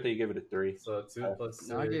gave it a 2? I thought you gave it a 3. So 2 plus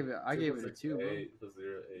No, I 3. gave it a 2, bro. 8 plus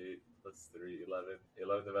 0, 8 plus 3, 11.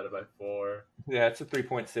 11 divided by 4. Yeah, it's a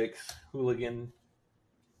 3.6. Hooligan.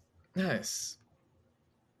 nice.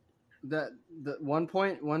 The 1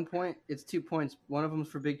 point, it's 2 points. One of them's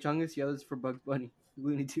for Big Chungus, the other's for Bugs Bunny,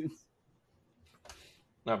 Looney Tunes.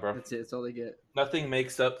 No, bro. That's it. That's all they get. Nothing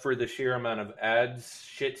makes up for the sheer amount of ads,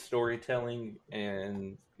 shit storytelling,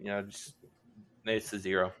 and, just it's a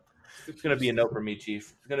 0. It's going to be a no for me,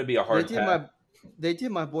 Chief. It's going to be a hard pass. They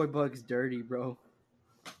did my boy Bugs dirty, bro.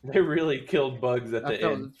 They really killed Bugs at the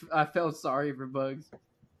end. I felt sorry for Bugs.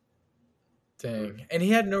 Dang. And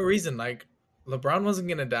he had no reason. Like, LeBron wasn't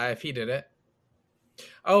going to die if he did it.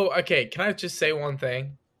 Oh, okay. Can I just say one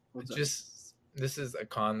thing? What's up? This is a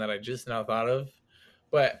con that I just now thought of.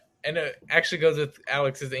 And it actually goes with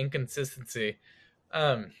Alex's inconsistency.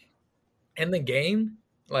 In the game,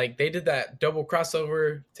 like they did that double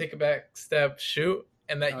crossover, take a back step, shoot,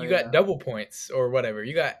 and that you got double points or whatever.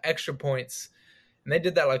 You got extra points. And they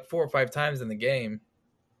did that like 4 or 5 times in the game.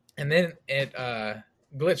 And then it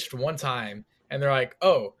glitched one time. And they're like,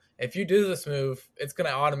 oh, if you do this move, it's going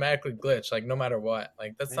to automatically glitch, like no matter what.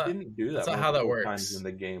 Like They didn't do that. That's not how that works. Times in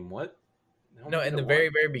the game. What? No, in the very,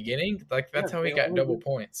 very beginning, like that's how he got double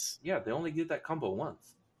points. Yeah, they only did that combo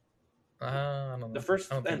once. I don't know. The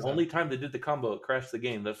first I don't and think so. only time they did the combo, it crashed the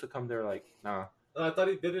game. That's how come they're like, nah. No, I thought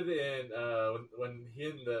he did it in when he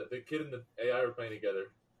and the kid and the AI were playing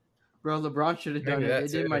together. Bro, LeBron should have done Maybe it. They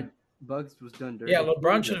that's did it. my Bugs was done dirty. Yeah,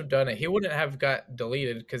 LeBron should have done it. He wouldn't have got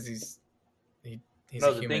deleted because he's No,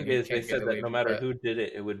 a the human. thing He is, they can't get said that no deleted, matter but- who did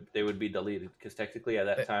it, they would be deleted because technically at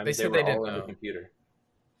that They- time they they said were they all didn't on the know. computer.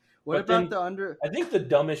 What But about then- the under? I think the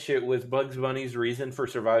dumbest shit was Bugs Bunny's reason for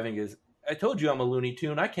surviving is, I told you I'm a Looney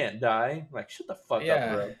Tune. I can't die. Like, shut the fuck Yeah.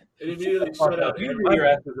 up, bro. It immediately Fuck shut up. out You every. knew your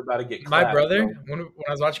ass was about to get My clapped, brother, bro. when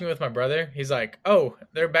I was watching it with my brother, he's like, "Oh,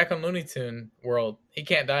 they're back on Looney Tune World. He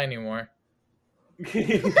can't die anymore."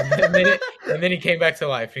 and then he came back to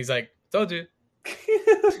life. He's like, "Told you."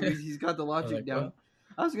 He's got the logic like, down. what?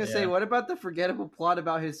 I was gonna say, Yeah. what about the forgettable plot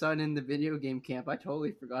about his son in the video game camp? I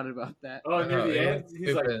totally forgot about that. Oh, near the yeah. end,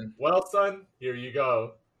 he's like, Stupid. "Well, son, here you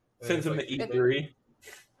go." And Sends it's him like, to E3.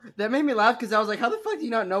 That made me laugh because I was like, how the fuck do you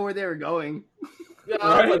not know where they were going? Yeah, I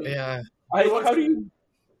was Right? like, Yeah, How do you?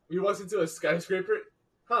 he walks into a skyscraper.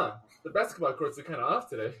 Huh? The basketball courts are kind of off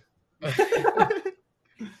today.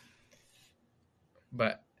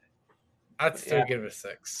 but I'd still Yeah. give it a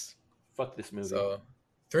 6. Fuck this movie. So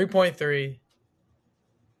 3.3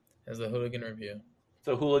 is the hooligan review.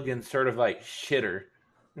 So Hooligan certified shitter.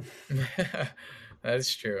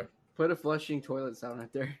 That's true. Put a flushing toilet sound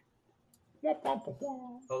right there.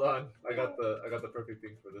 Hold on, I got the perfect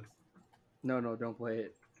thing for this. No, don't play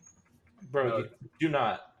it. Bro, No. do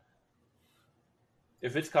not.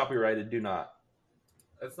 If it's copyrighted, do not.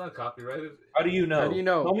 It's not copyrighted. How do you know? How do you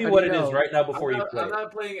know? Tell me How do what you it is know? right now before I'm you not, play I'm it.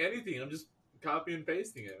 not playing anything. I'm just copy and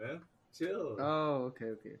pasting it, man. Chill. Oh,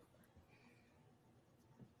 okay.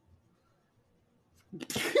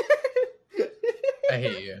 I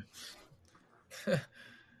hate you.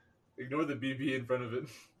 Ignore the BB in front of it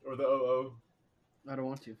or the OO. I don't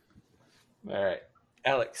want to. All right.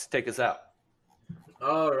 Alex, take us out.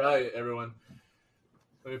 All right, everyone.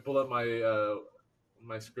 Let me pull up my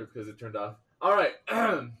my script because it turned off. All right.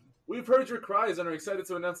 We've heard your cries and are excited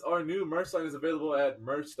to announce our new merch line is available at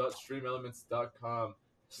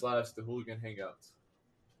merch.streamelements.com/thehooliganhangouts.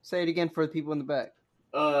 Say it again for the people in the back.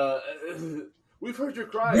 We've heard your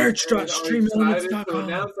cries. Merch.streamelements.com. and are excited to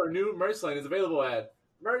announce our new merch line is available at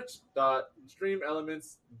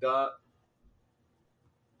merch.streamelements.com.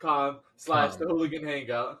 youtube.com/the Hooligan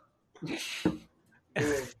Hangout. Boom.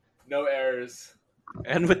 No errors.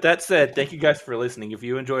 And with that said, thank you guys for listening. If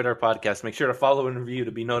you enjoyed our podcast, make sure to follow and review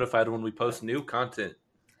to be notified when we post new content.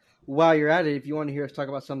 While you're at it, if you want to hear us talk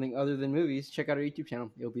about something other than movies, check out our YouTube channel.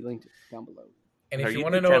 It'll be linked down below. And Our if you YouTube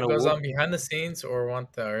want to know what channel goes will- on behind the scenes or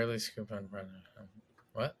want the early scoop on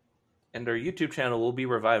what? And our YouTube channel will be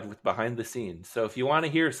revived with behind the scenes. So if you want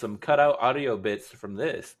to hear some cutout audio bits from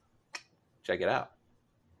this, check it out.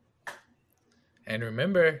 And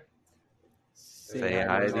remember, Say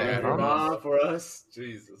hi to your Mom for us.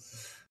 Jesus.